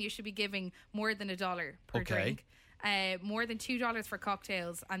wine you should be giving more than $1 per drink. More than $2 for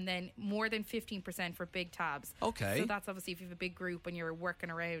cocktails, and then more than 15% for big tabs. Okay. So that's obviously if you have a big group and you're working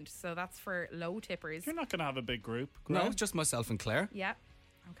around. So that's for low tippers. You're not going to have a big group. No, it's just myself and Claire. Yeah.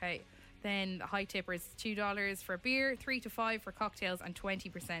 Okay. Then the high tippers, $2 for beer, 3 to 5 for cocktails, and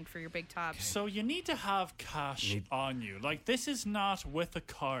 20% for your big tabs. So you need to have cash on you. Like, this is not with a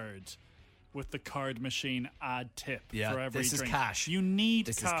card. With the card machine, add tip for every this drink. is cash. You need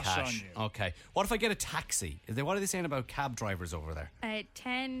this cash is cash on you. Okay. What if I get a taxi? What are they saying about cab drivers over there?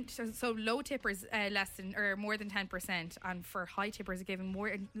 10. So low tippers less than or more than 10%, and for high tippers giving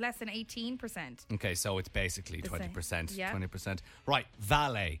less than 18%. Okay, so it's basically The 20%. same. Yeah. 20%. Right,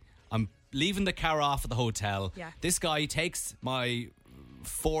 valet. I'm leaving the car off at the hotel. Yeah. This guy takes my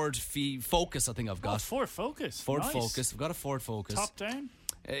Ford Focus. I think I've got Ford Focus. Ford Nice. Focus. I've got a Ford Focus. Top down.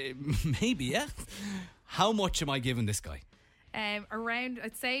 Maybe, yeah. How much am I giving this guy? Around,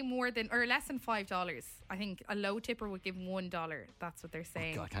 I'd say more than or less than $5. I think a low tipper would give $1. That's what they're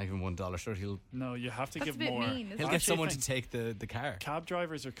saying. God, I can't give him $1. Sure, he'll. No, you have to That's give a bit more. mean, isn't He'll it? get someone to take the car. Cab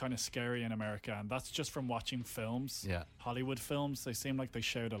drivers are kind of scary in America, and that's just from watching films. Yeah. Hollywood films, they seem like they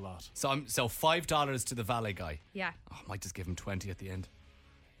shout a lot. So $5 to the valet guy. Yeah. Oh, I might just give him 20 at the end.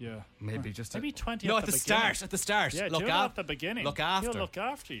 Yeah. Maybe just maybe 20 No, at the start. beginning. At the start. Yeah, look do it at the beginning. Look after. He'll look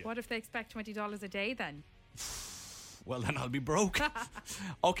after you. What if they expect $20 a day then? Well, then I'll be broke.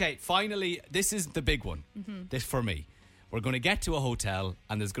 Okay, finally, this is the big one. Mm-hmm. This for me. We're going to get to a hotel,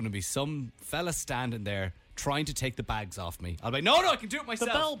 and there's going to be some fella standing there trying to take the bags off me. I'll be like, no, I can do it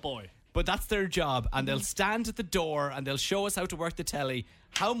myself. The bellboy. but that's their job, and they'll stand at the door and they'll show us how to work the telly.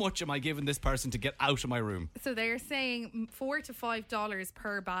 How much am I giving this person to get out of my room? So they're saying $4 to $5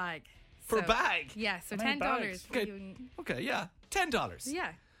 per bag. Per bag? Yeah, so How many $10 bags? for giving. Okay, yeah. $10.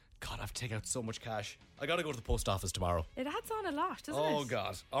 Yeah. God, I have to take out so much cash. I got to go to the post office tomorrow. It adds on a lot, doesn't it? Oh,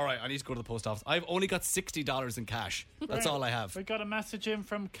 God. All right, I need to go to the post office. I've only got $60 in cash. That's all I have. We got a message in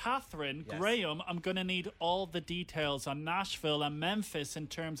from Catherine. Yes. Graham, I'm going to need all the details on Nashville and Memphis in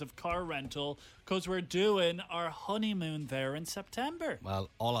terms of car rental because we're doing our honeymoon there in September.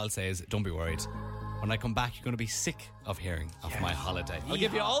 Well, all I'll say is don't be worried. When I come back, you're going to be sick of hearing of my holiday. I'll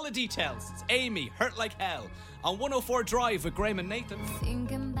give you all the details. It's Amy, Hurt Like Hell, on 104 Drive with Graham and Nathan.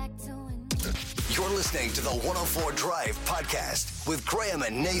 Thinking back to when. You're listening to the 104 Drive podcast with Graham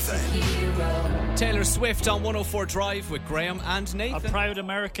and Nathan. Taylor Swift on 104 Drive with Graham and A Nathan. proud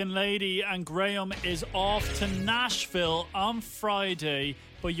American lady, and Graham is off to Nashville on Friday,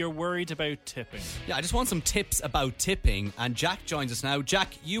 but you're worried about tipping. Yeah, I just want some tips about tipping, and Jack joins us now.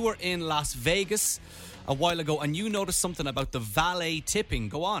 Jack, you were in Las Vegas a while ago, and you noticed something about the valet tipping.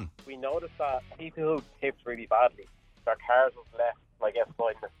 Go on. We noticed that people who tipped really badly, their cars was left like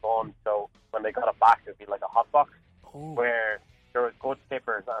outside in the sun, so when they got it back, it'd be like a hot box. Where there was good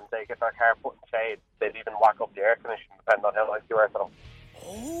tippers and they get their car put in shade, they'd even whack up the air conditioning depending on how nice you were to them.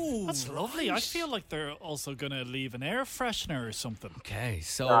 Oh, that's lovely. I feel like they're also going to leave an air freshener or something. Okay,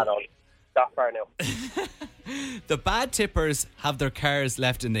 so No, that far now. the bad tippers have their cars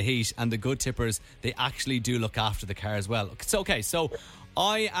left in the heat, and the good tippers, they actually do look after the car as well. So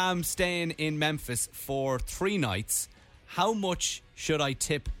I am staying in Memphis for 3 nights. How much should I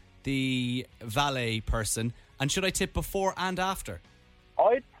tip the valet person, and should I tip before and after?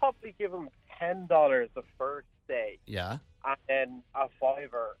 I'd probably give them $10 the first day. Yeah. And then a $5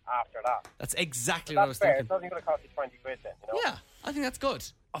 after that. That's exactly That's what I was fair. thinking. It's only going to cost you 20 quid then, you know? Yeah, I think that's good.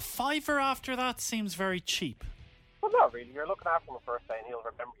 A $5 after that seems very cheap. Well, not really. You're looking after him the first day and he'll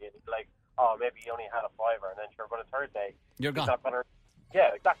remember you. And he'll be like, oh, maybe you only had a $5, and then sure, but the third day, You're gone. he's not gonna...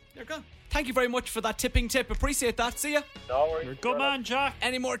 Yeah, exactly. You're gone. Thank you very much for that tipping tip. Appreciate that. See ya. No worries. You're a good man, Jack.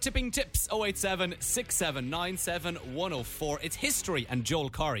 Any more tipping tips? 087 6797 104. It's History and Joel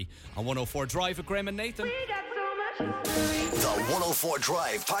Corey on 104 Drive with Graham and Nathan. The 104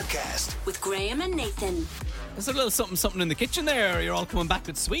 Drive podcast With Graham and Nathan. There's a little something in the kitchen there. You're all coming back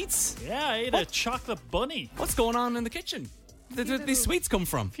with sweets. Yeah, I ate a chocolate bunny. What's going on in the kitchen? Where did these sweets come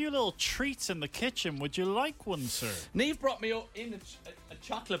from? A few little treats in the kitchen. Would you like one, sir? Neve brought me in a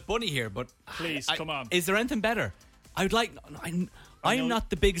chocolate bunny here, but Please, come on. Is there anything better? I would like. I'm not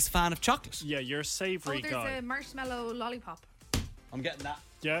the biggest fan of chocolate. Yeah, you're a savoury there's guy. a marshmallow lollipop. I'm getting that.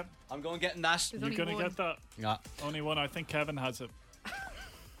 Yeah. I'm getting that. There's You're only going to one. get that? Yeah. Only one. I think Kevin has it.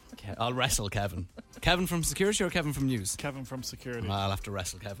 I'll wrestle Kevin. Kevin from security or Kevin from news? Kevin from security. I'll have to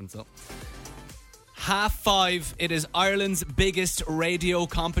wrestle Kevin, so. 5:30. It is Ireland's biggest radio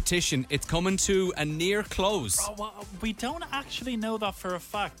competition. It's coming to a near close. Oh, well, we don't actually know that for a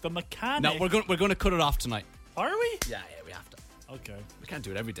fact. The mechanic... No, we're going to cut it off tonight. Are we? Yeah, we have to. Okay. We can't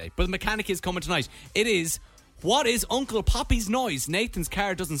do it every day. But the mechanic is coming tonight. It is... What is Uncle Papi's noise? Nathan's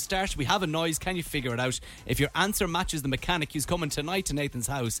car doesn't start. We have a noise. Can you figure it out? If your answer matches the mechanic who's coming tonight to Nathan's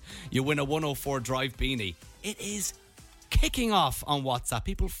house, you win a 104 Drive beanie. It is kicking off on WhatsApp.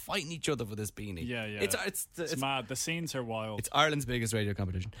 People fighting each other for this beanie. Yeah. It's mad. The scenes are wild. It's Ireland's biggest radio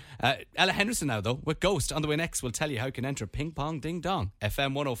competition. Ella Henderson now, though, with Ghost. On the way next, we'll tell you how you can enter Ping Pong Ding Dong.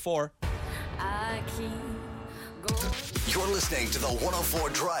 FM 104. I keep going. You're listening to the 104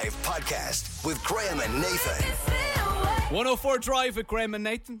 Drive podcast with Graham and Nathan. 104 Drive with Graham and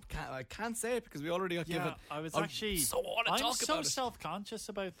Nathan. I can't say it because we already got given. I was I'm actually... I'm so self-conscious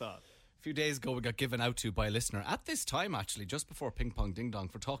about that. A few days ago, we got given out to by a listener at this time, actually, just before Ping Pong Ding Dong,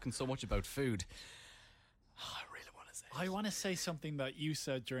 for talking so much about food. Oh, I really want to say I want to say something that you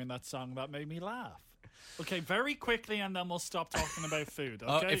said during that song that made me laugh. Okay, very quickly, and then we'll stop talking about food.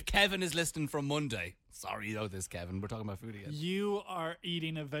 Okay. If Kevin is listening from Monday, sorry, you know this, Kevin. We're talking about food again. You are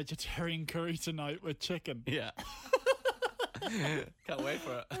eating a vegetarian curry tonight with chicken. Yeah. Can't wait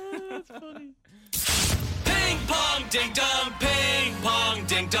for it. That's funny. Ping pong ding dong, ping pong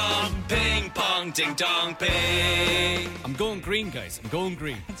ding dong, ping pong ding dong, ping. I'm going green, guys. I'm going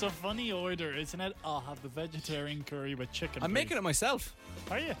green. It's a funny order, isn't it? I'll have the vegetarian curry with chicken. I'm making it myself.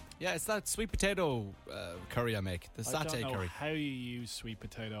 Are you? Yeah, it's that sweet potato curry I make. The I satay don't know curry. how you use sweet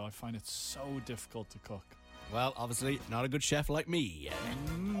potato. I find it so difficult to cook. Well, obviously, not a good chef like me.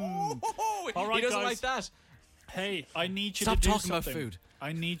 All right, he doesn't guys. like that. Hey, I need you Stop to do talking something. about food.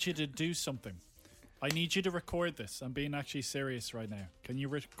 I need you to do something. I need you to record this. I'm being actually serious right now. Can you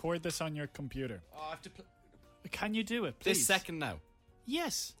record this on your computer? Oh, I have to Can you do it, please? this second now.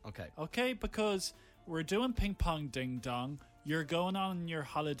 Yes. Okay. Okay, because we're doing Ping Pong Ding Dong. You're going on your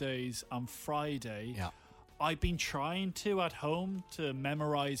holidays on Friday. Yeah. I've been trying to at home to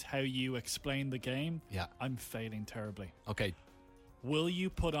memorize how you explain the game. Yeah. I'm failing terribly. Okay. Will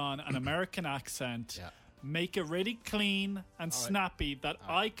you put on an American accent, make it really clean and snappy that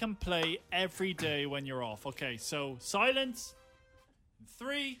I can play every day when you're off? Okay, so silence.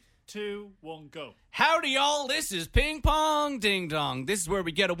 3, 2, 1, go. Howdy, y'all. This is Ping Pong Ding Dong. This is where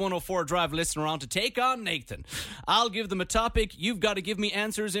we get a 104 Drive listener on to take on Nathan. I'll give them a topic. You've got to give me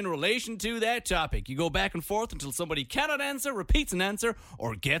answers in relation to that topic. You go back and forth until somebody cannot answer, repeats an answer,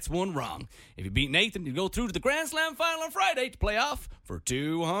 or gets one wrong. If you beat Nathan, you go through to the Grand Slam final on Friday to play off for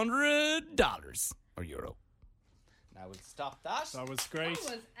 $200 or euro. Now we'll stop that. That was great. That was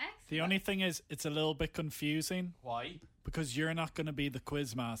excellent. The only thing is, it's a little bit confusing. Why? Because you're not going to be the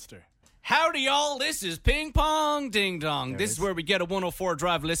quiz master. Howdy, y'all. This is Ping Pong Ding Dong. This is where we get a 104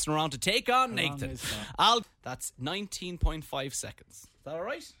 Drive listener on to take on Nathan. That's 19.5 seconds. Is that all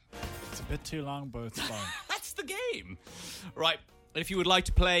right? It's a bit too long, but it's fine. That's the game. Right. If you would like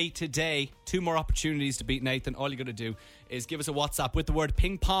to play today, 2 more opportunities to beat Nathan. All you got to do is give us a WhatsApp with the word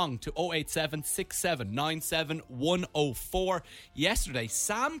ping pong to 087 6797 104. Yesterday,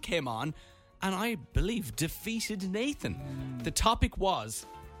 Sam came on and I believe defeated Nathan. The topic was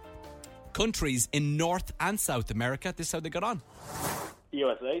countries in North and South America. This is how they got on.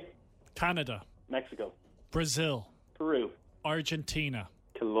 USA, Canada, Mexico, Brazil, Peru, Argentina,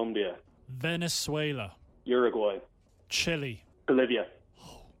 Colombia, Venezuela, Uruguay, Chile. Bolivia.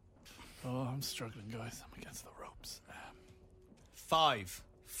 Oh, I'm struggling, guys. I'm against the ropes. 5,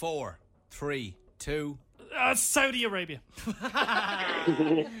 4, 3, 2. Saudi Arabia.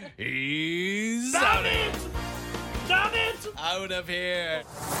 He's Damn it! Damn it! Out of here.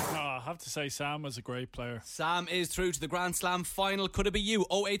 Oh, I have to say, Sam was a great player. Sam is through to the Grand Slam final. Could it be you?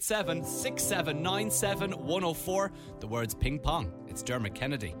 087 6797 104. The words ping pong. It's Dermot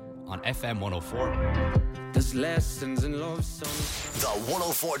Kennedy on FM 104. There's lessons in love songs. The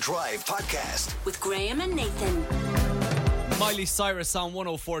 104 Drive Podcast. With Graham and Nathan. Miley Cyrus on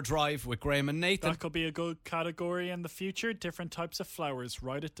 104 Drive with Graham and Nathan. That could be a good category in the future. Different types of flowers.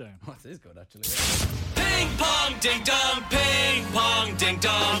 Write it down. Oh, this is good, actually. Ping pong ding dong, ping pong ding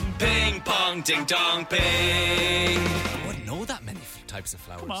dong, ping pong ding dong, ping. I wouldn't know that many types of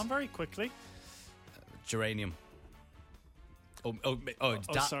flowers. Come on, very quickly. Geranium.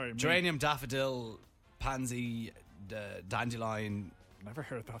 Sorry. Geranium, daffodil, pansy, dandelion. Never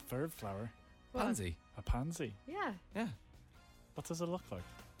heard that third flower. Pansy. A pansy. Yeah. Yeah. What does it look like?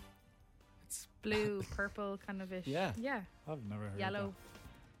 It's blue, purple kind of ish. Yeah. Yeah. I've never heard Yellow.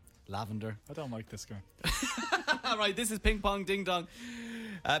 Lavender. I don't like this game. All right, this is Ping Pong Ding Dong.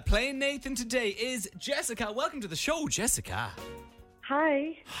 Playing Nathan today is Jessica. Welcome to the show, Jessica.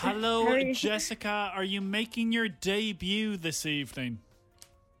 Hi. Hello, How are you? Jessica. Are you making your debut this evening?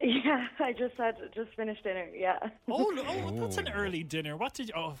 Yeah, I just finished dinner. Yeah. Oh, that's an early dinner. What did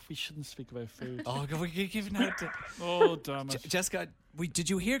you... Oh, we shouldn't speak about food. Oh, we're giving out... Oh, damn it. Jessica, did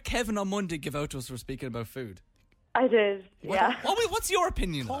you hear Kevin on Monday give out to us for speaking about food? I did, yeah. What's your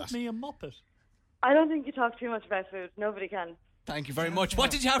opinion of Called that? me a muppet. I don't think you talk too much about food. Nobody can. Thank you very much. What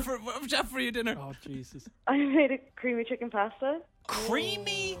did you have for your dinner? Oh, Jesus. I made a creamy chicken pasta.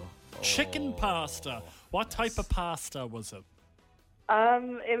 Creamy chicken pasta. What type of pasta was it?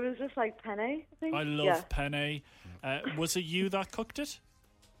 It was just like penne, I think. I love penne. Was it you that cooked it?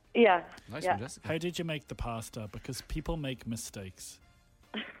 Yeah. Nice yeah. one, Jessica. How did you make the pasta? Because people make mistakes.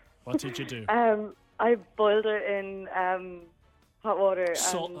 What did you do? I boiled it in hot water.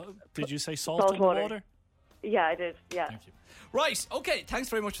 Did you say salt in the water? Yeah, I did. Yeah. Thank you. Right, okay, thanks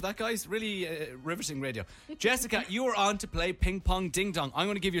very much for that, guys. Really riveting radio. Jessica, you are on to play Ping Pong Ding Dong. I'm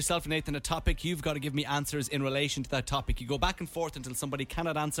going to give yourself and Nathan a topic. You've got to give me answers in relation to that topic. You go back and forth until somebody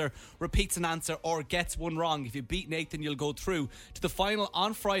cannot answer, repeats an answer, or gets one wrong. If you beat Nathan, you'll go through to the final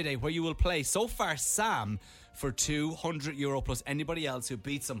on Friday, where you will play, so far, Sam for €200 plus anybody else who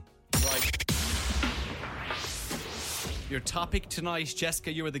beats him. Right. Your topic tonight,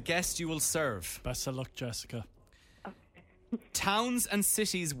 Jessica, you are the guest, you will serve. Best of luck, Jessica. Towns and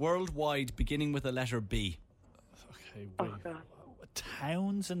cities worldwide beginning with the letter B. Okay, wait.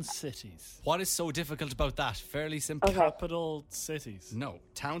 Towns and cities. What is so difficult about that? Fairly simple. Capital cities. No,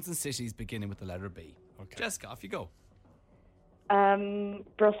 towns and cities beginning with the letter B. Okay. Jessica, off you go.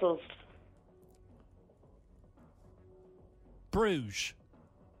 Brussels. Bruges.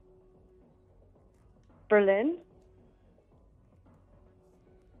 Berlin.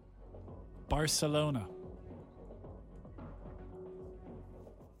 Barcelona.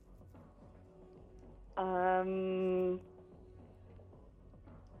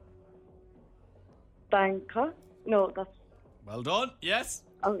 Bangkok. No, that's Well done. Yes.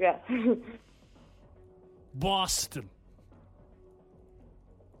 okay. Boston.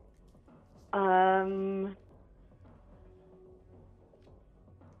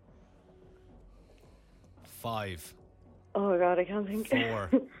 5, Oh God, I can't think. 4,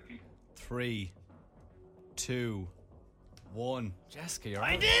 3, 2, 1. Jessica, you're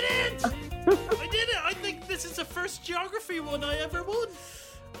I out. did it! I did it! I think this is the first geography one I ever won.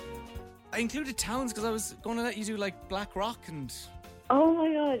 I included towns because I was going to let you do like Black Rock and Oh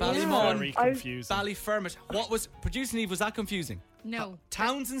my God. Ballymon, Very confusing. Ballyfermot. What was Producer Eve? Was that confusing? No.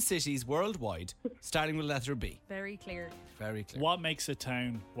 Towns and cities worldwide, starting with letter B. Very clear. Very clear. What makes a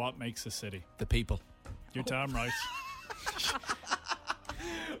town? What makes a city? The people. You're damn right.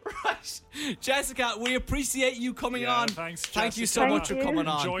 Right, Jessica, we appreciate you coming on. Thanks, Thank you so Jessica. much for coming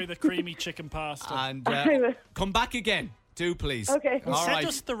on. Enjoy the creamy chicken pasta. And come back again. Do please. Okay. All Send right.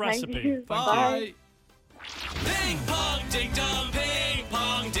 us the Thank recipe. you. Bye. Ping pong ding dong, ping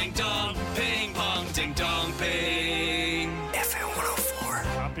pong ding dong, ping pong ding dong, ping. FM 104.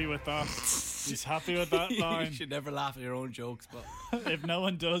 Happy with that. He's happy with that You line. should never laugh at your own jokes, but If no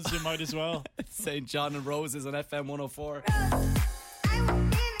one does, you might as well. St. John and Roses on FM 104.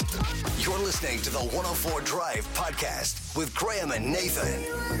 You're listening to the 104 Drive podcast with Graham and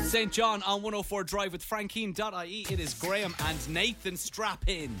Nathan. St. John on 104 Drive with Frankeen.ie. It is Graham and Nathan. Strap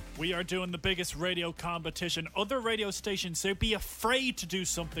in. We are doing the biggest radio competition. Other radio stations, they'd be afraid to do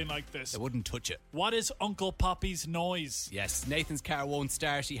something like this. They wouldn't touch it. What is Uncle Papi's noise? Yes, Nathan's car won't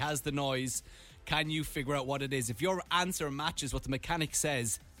start. He has the noise. Can you figure out what it is? If your answer matches what the mechanic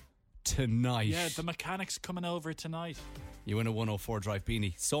says, tonight. Yeah, the mechanic's coming over tonight. You win a 104 Drive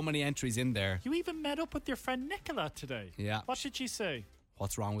beanie. So many entries in there. You even met up with your friend Nicola today. Yeah. What did she say?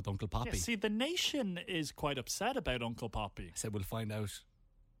 What's wrong with Uncle Papi? Yeah, see, the nation is quite upset about Uncle Papi. I said we'll find out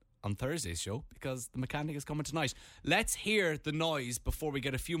on Thursday's show because the mechanic is coming tonight. Let's hear the noise before we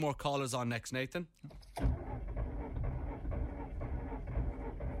get a few more callers on next, Nathan.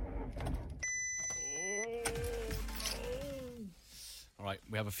 All right,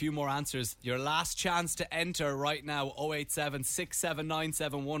 we have a few more answers. Your last chance to enter right now, 087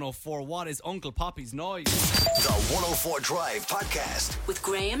 6797 104. What is Uncle Papi's noise? The 104 Drive podcast. With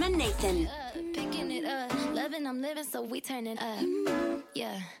Graham and Nathan. Picking it up, loving I'm living, so we turning up.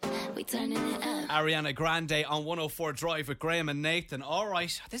 Yeah, we turning it up. Ariana Grande on 104 Drive with Graham and Nathan. All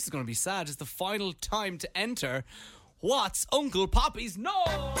right, this is going to be sad. It's the final time to enter. What's Uncle Papi's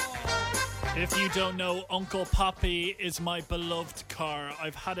noise? If you don't know, Uncle Papi is my beloved car.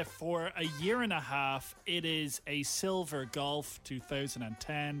 I've had it for a year and a half. It is a silver Golf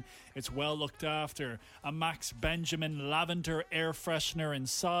 2010. It's well looked after. A Max Benjamin lavender air freshener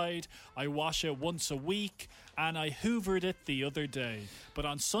inside. I wash it once a week and I hoovered it the other day. But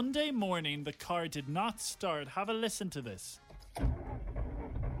on Sunday morning, the car did not start. Have a listen to this.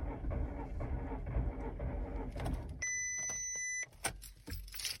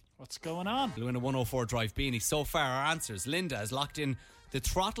 What's going on? Blue in a 104 Drive beanie. So far, our answers. Linda has locked in the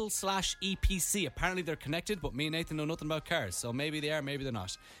throttle / EPC. Apparently they're connected, but me and Nathan know nothing about cars, so maybe they are, maybe they're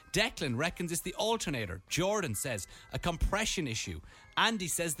not. Declan reckons it's the alternator. Jordan says a compression issue. Andy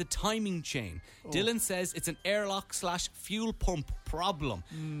says the timing chain. Dylan says it's an airlock / fuel pump problem.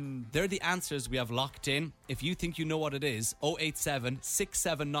 They're the answers we have locked in. If you think you know what it is, 087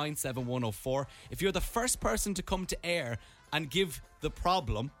 6797 104. If you're the first person to come to air and give the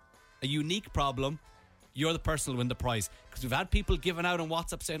problem, a unique problem, you're the person who'll win the prize. Because we've had people giving out on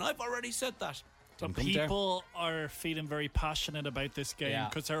WhatsApp saying, I've already said that. But people are feeling very passionate about this game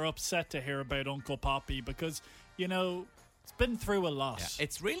because they're upset to hear about Uncle Papi because, you know, it's been through a lot. Yeah,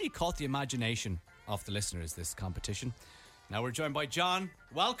 it's really caught the imagination of the listeners, this competition. Now we're joined by John.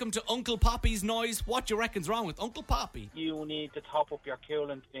 Welcome to Uncle Papi's noise. What do you reckon's wrong with Uncle Papi? You need to top up your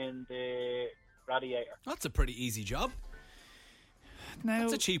coolant in the radiator. That's a pretty easy job. Now,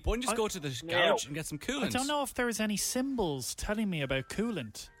 That's a cheap one. Just go to the garage and get some coolant. I don't know if there's any symbols telling me about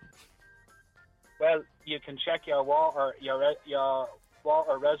coolant. Well, you can check your water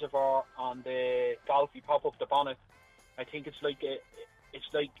water reservoir on the Golf. You pop up the bonnet. I think it's like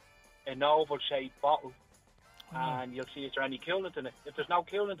an oval-shaped bottle, and you'll see if there's any coolant in it. If there's no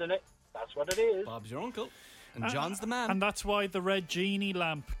coolant in it, that's what it is. Bob's your uncle, and John's the man. And that's why the red genie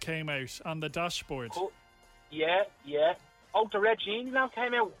lamp came out on the dashboard. Yeah. Oh, the red genie lamp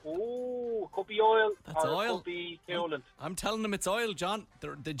came out. Oh, could be oil. That's or oil. Could be coolant. I'm telling them it's oil, John.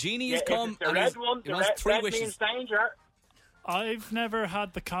 The genie Yeah, has come if it's the and red he's, one, he the wants red, 3 red wishes. means danger. I've never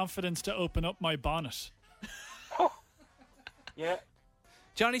had the confidence to open up my bonnet. Yeah.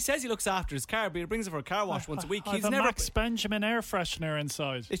 Johnny says he looks after his car, but he brings it for a car wash once a week. He's never Max Benjamin air freshener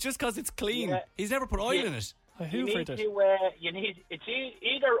inside. It's just because it's clean. He's never put oil in it. I hoovered it. It's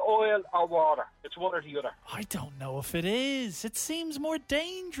either oil or water. It's one or the other. I don't know if it is. It seems more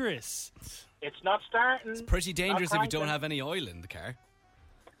dangerous. It's not starting. It's pretty dangerous if you don't have any oil in the car.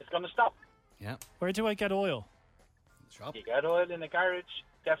 It's going to stop. Yeah. Where do I get oil? Shop. You get oil in the garage.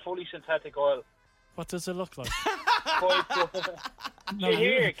 Get fully synthetic oil. What does it look like? No,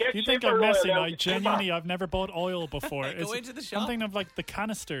 you think I'm messing? I've never bought oil before. Go into the shop. I'm thinking of like the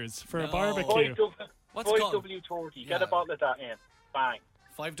canisters for a barbecue. What's it called? 5W30. Get a bottle of that in. Bang.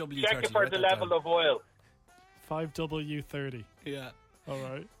 5W30. Check it for the level of oil. 5W30. Yeah. All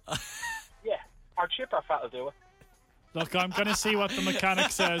right. Yeah. Our chipper fat will do it. Look, I'm going to see what the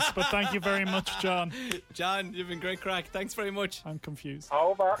mechanic says, but thank you very much, John. John, you've been great crack. Thanks very much. I'm confused.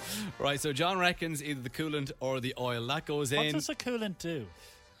 Over. Right, so John reckons either the coolant or the oil. That goes in. What does a coolant do?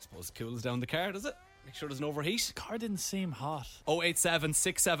 I suppose it cools down the car, does it? Make sure it doesn't overheat. The car didn't seem hot. 087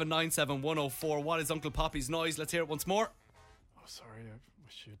 6797 104. What is Uncle Papi's noise? Let's hear it once more. Oh, sorry. I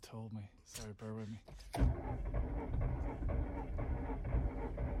wish you had told me. Sorry, bear with me.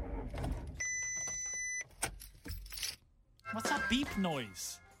 What's that beep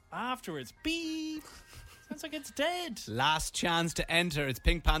noise? Afterwards, beep. Sounds like it's dead. Last chance to enter. It's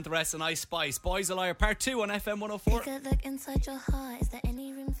Pink Pantheress and Ice Spice. Boys a Liar Part 2 on FM 104. Take a look inside your heart. Is there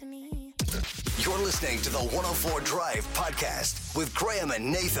any room for me? You're listening to the 104 Drive podcast with Graham and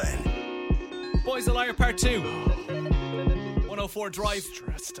Nathan. Boys a Liar Part 2. 104 Drive.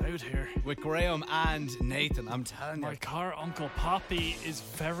 Stressed out here. With Graham and Nathan. I'm telling you. My car, Uncle Papi, is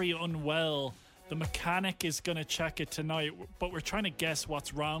very unwell. The mechanic is going to check it tonight, but we're trying to guess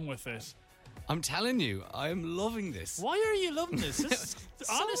what's wrong with it. I'm telling you, I'm loving this. Why are you loving this? This is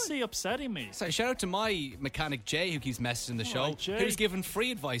honestly upsetting me. So shout out to my mechanic Jay, who keeps messaging the show. Jay. Who's giving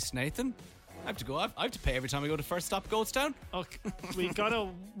free advice, Nathan. I have to go. I have to pay every time I go to First Stop Goldstown. Okay, we got a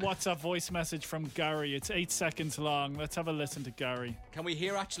WhatsApp voice message from Gary. It's 8 seconds long. Let's have a listen to Gary. Can we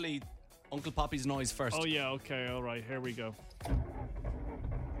hear actually Uncle Papi's noise first? Oh yeah, okay, all right. Here we go.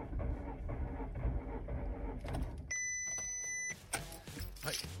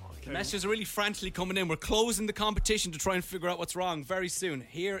 Right. The messages are really frantically coming in. We're closing the competition to try and figure out what's wrong very soon.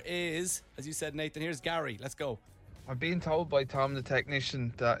 Here is, as you said, Nathan, here's Gary. Let's go. I'm being told by Tom, the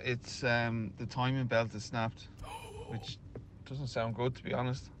technician, that it's the timing belt is snapped, which doesn't sound good, to be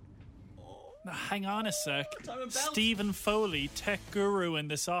honest. Now, hang on a sec. Stephen Foley, tech guru in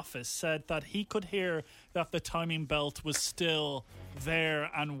this office, said that he could hear that the timing belt was still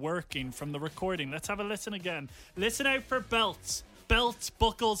there and working from the recording. Let's have a listen again. Listen out for belts. Belts,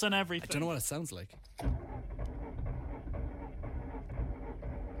 buckles and everything. I don't know what it sounds like.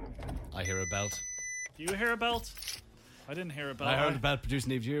 I hear a belt. Do you hear a belt? I didn't hear a belt. I heard a belt. Producer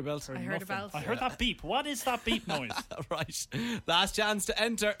Neve, do you hear a belt? I heard a belt. I heard that beep. What is that beep noise? Right. Last chance to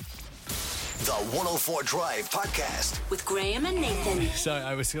enter. The 104 Drive podcast with Graham and Nathan. Sorry,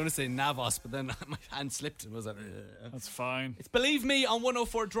 I was going to say Navos, but then my hand slipped and was like, that's fine. It's Believe Me on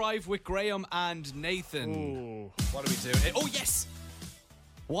 104 Drive with Graham and Nathan. Ooh. What are we doing? Oh, yes.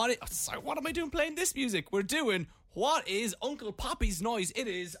 What am I doing playing this music? We're doing What is Uncle Papi's Noise? It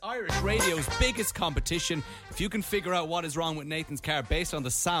is Irish radio's biggest competition. If you can figure out what is wrong with Nathan's car based on the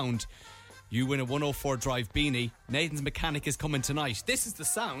sound, you win a 104 Drive beanie. Nathan's mechanic is coming tonight. This is the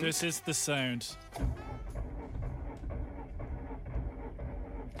sound. This is the sound.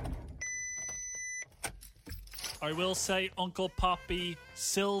 I will say Uncle Papi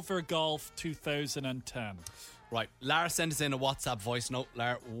Silver Golf 2010. Right, Lara sent us in a WhatsApp voice note.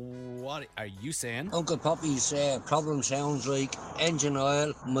 Lara, what are you saying? Uncle Papi's problem sounds like engine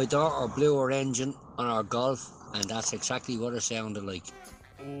oil. My daughter blew her engine on our Golf, and that's exactly what it sounded like.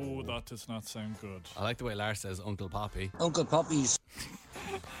 Oh, that does not sound good. I like the way Lara says Uncle Papi. Uncle Papi's...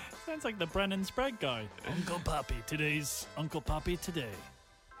 Sounds like the Brennan Spread guy. Uncle Papi, today's Uncle Papi today.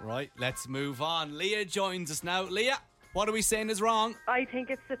 Right, let's move on. Leah joins us now. Leah, what are we saying is wrong? I think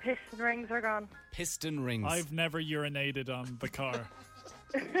it's the piston rings are gone. Piston rings. I've never urinated on the car.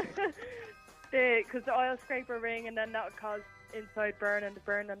 Because the oil scraper ring, and then that would cause inside burn and the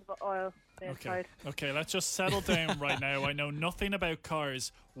oil inside. Okay, let's just settle down right now. I know nothing about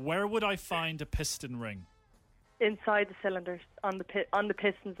cars. Where would I find a piston ring? Inside the cylinders, on the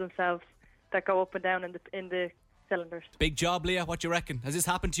pistons themselves that go up and down in the cylinders. Big job, Leah. What do you reckon? Has this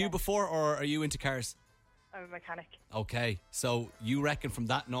happened to you before, or are you into cars? I'm a mechanic. Okay, so you reckon from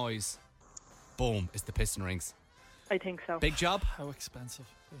that noise, boom, it's the piston rings. I think so. Big job? How expensive?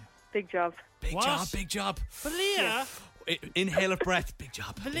 Yeah. Big job. Big job. But Leah... Inhale a breath. Big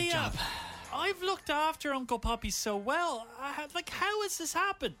job. But Big Leah, job. I've looked after Uncle Papi so well. How has this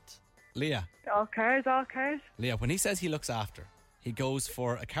happened? Leah. All cars. Leah, when he says he looks after, he goes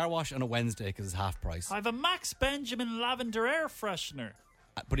for a car wash on a Wednesday because it's half price. I have a Max Benjamin lavender air freshener.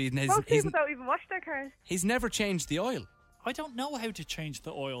 But Most people don't even wash their cars. He's never changed the oil. I don't know how to change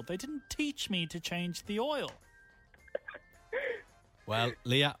the oil. They didn't teach me to change the oil. Well,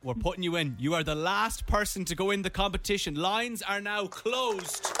 Leah, we're putting you in. You are the last person to go in the competition. Lines are now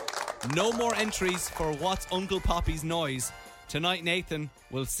closed. No more entries for What's Uncle Papi's Noise. Tonight, Nathan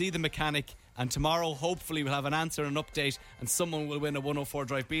will see the mechanic, and tomorrow, hopefully, we'll have an answer and an update, and someone will win a 104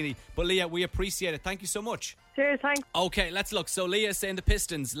 Drive beanie. But Leah, we appreciate it. Thank you so much. Cheers, thanks. Okay, let's look. So Leah is saying the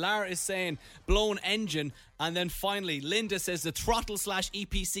pistons, Lara is saying blown engine, and then finally Linda says the throttle /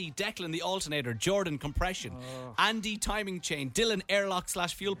 EPC, Declan the alternator, Jordan compression, Andy timing chain, Dylan airlock /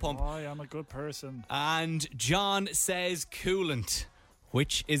 fuel pump. I am a good person. And John says coolant.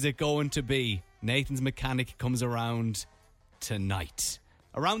 Which is it going to be? Nathan's mechanic comes around tonight.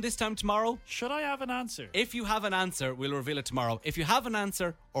 Around this time tomorrow? Should I have an answer? If you have an answer, we'll reveal it tomorrow. If you have an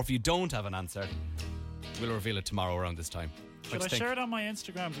answer, or if you don't have an answer, we'll reveal it tomorrow around this time. Should I share it on my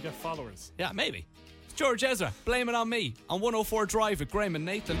Instagram to get followers? Yeah, maybe. It's George Ezra, Blame It On Me, on 104 Drive with Graham and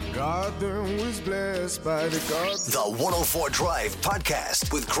Nathan. God was blessed by the God. The 104 Drive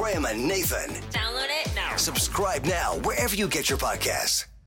podcast with Graham and Nathan. Download it now. Subscribe now wherever you get your podcasts.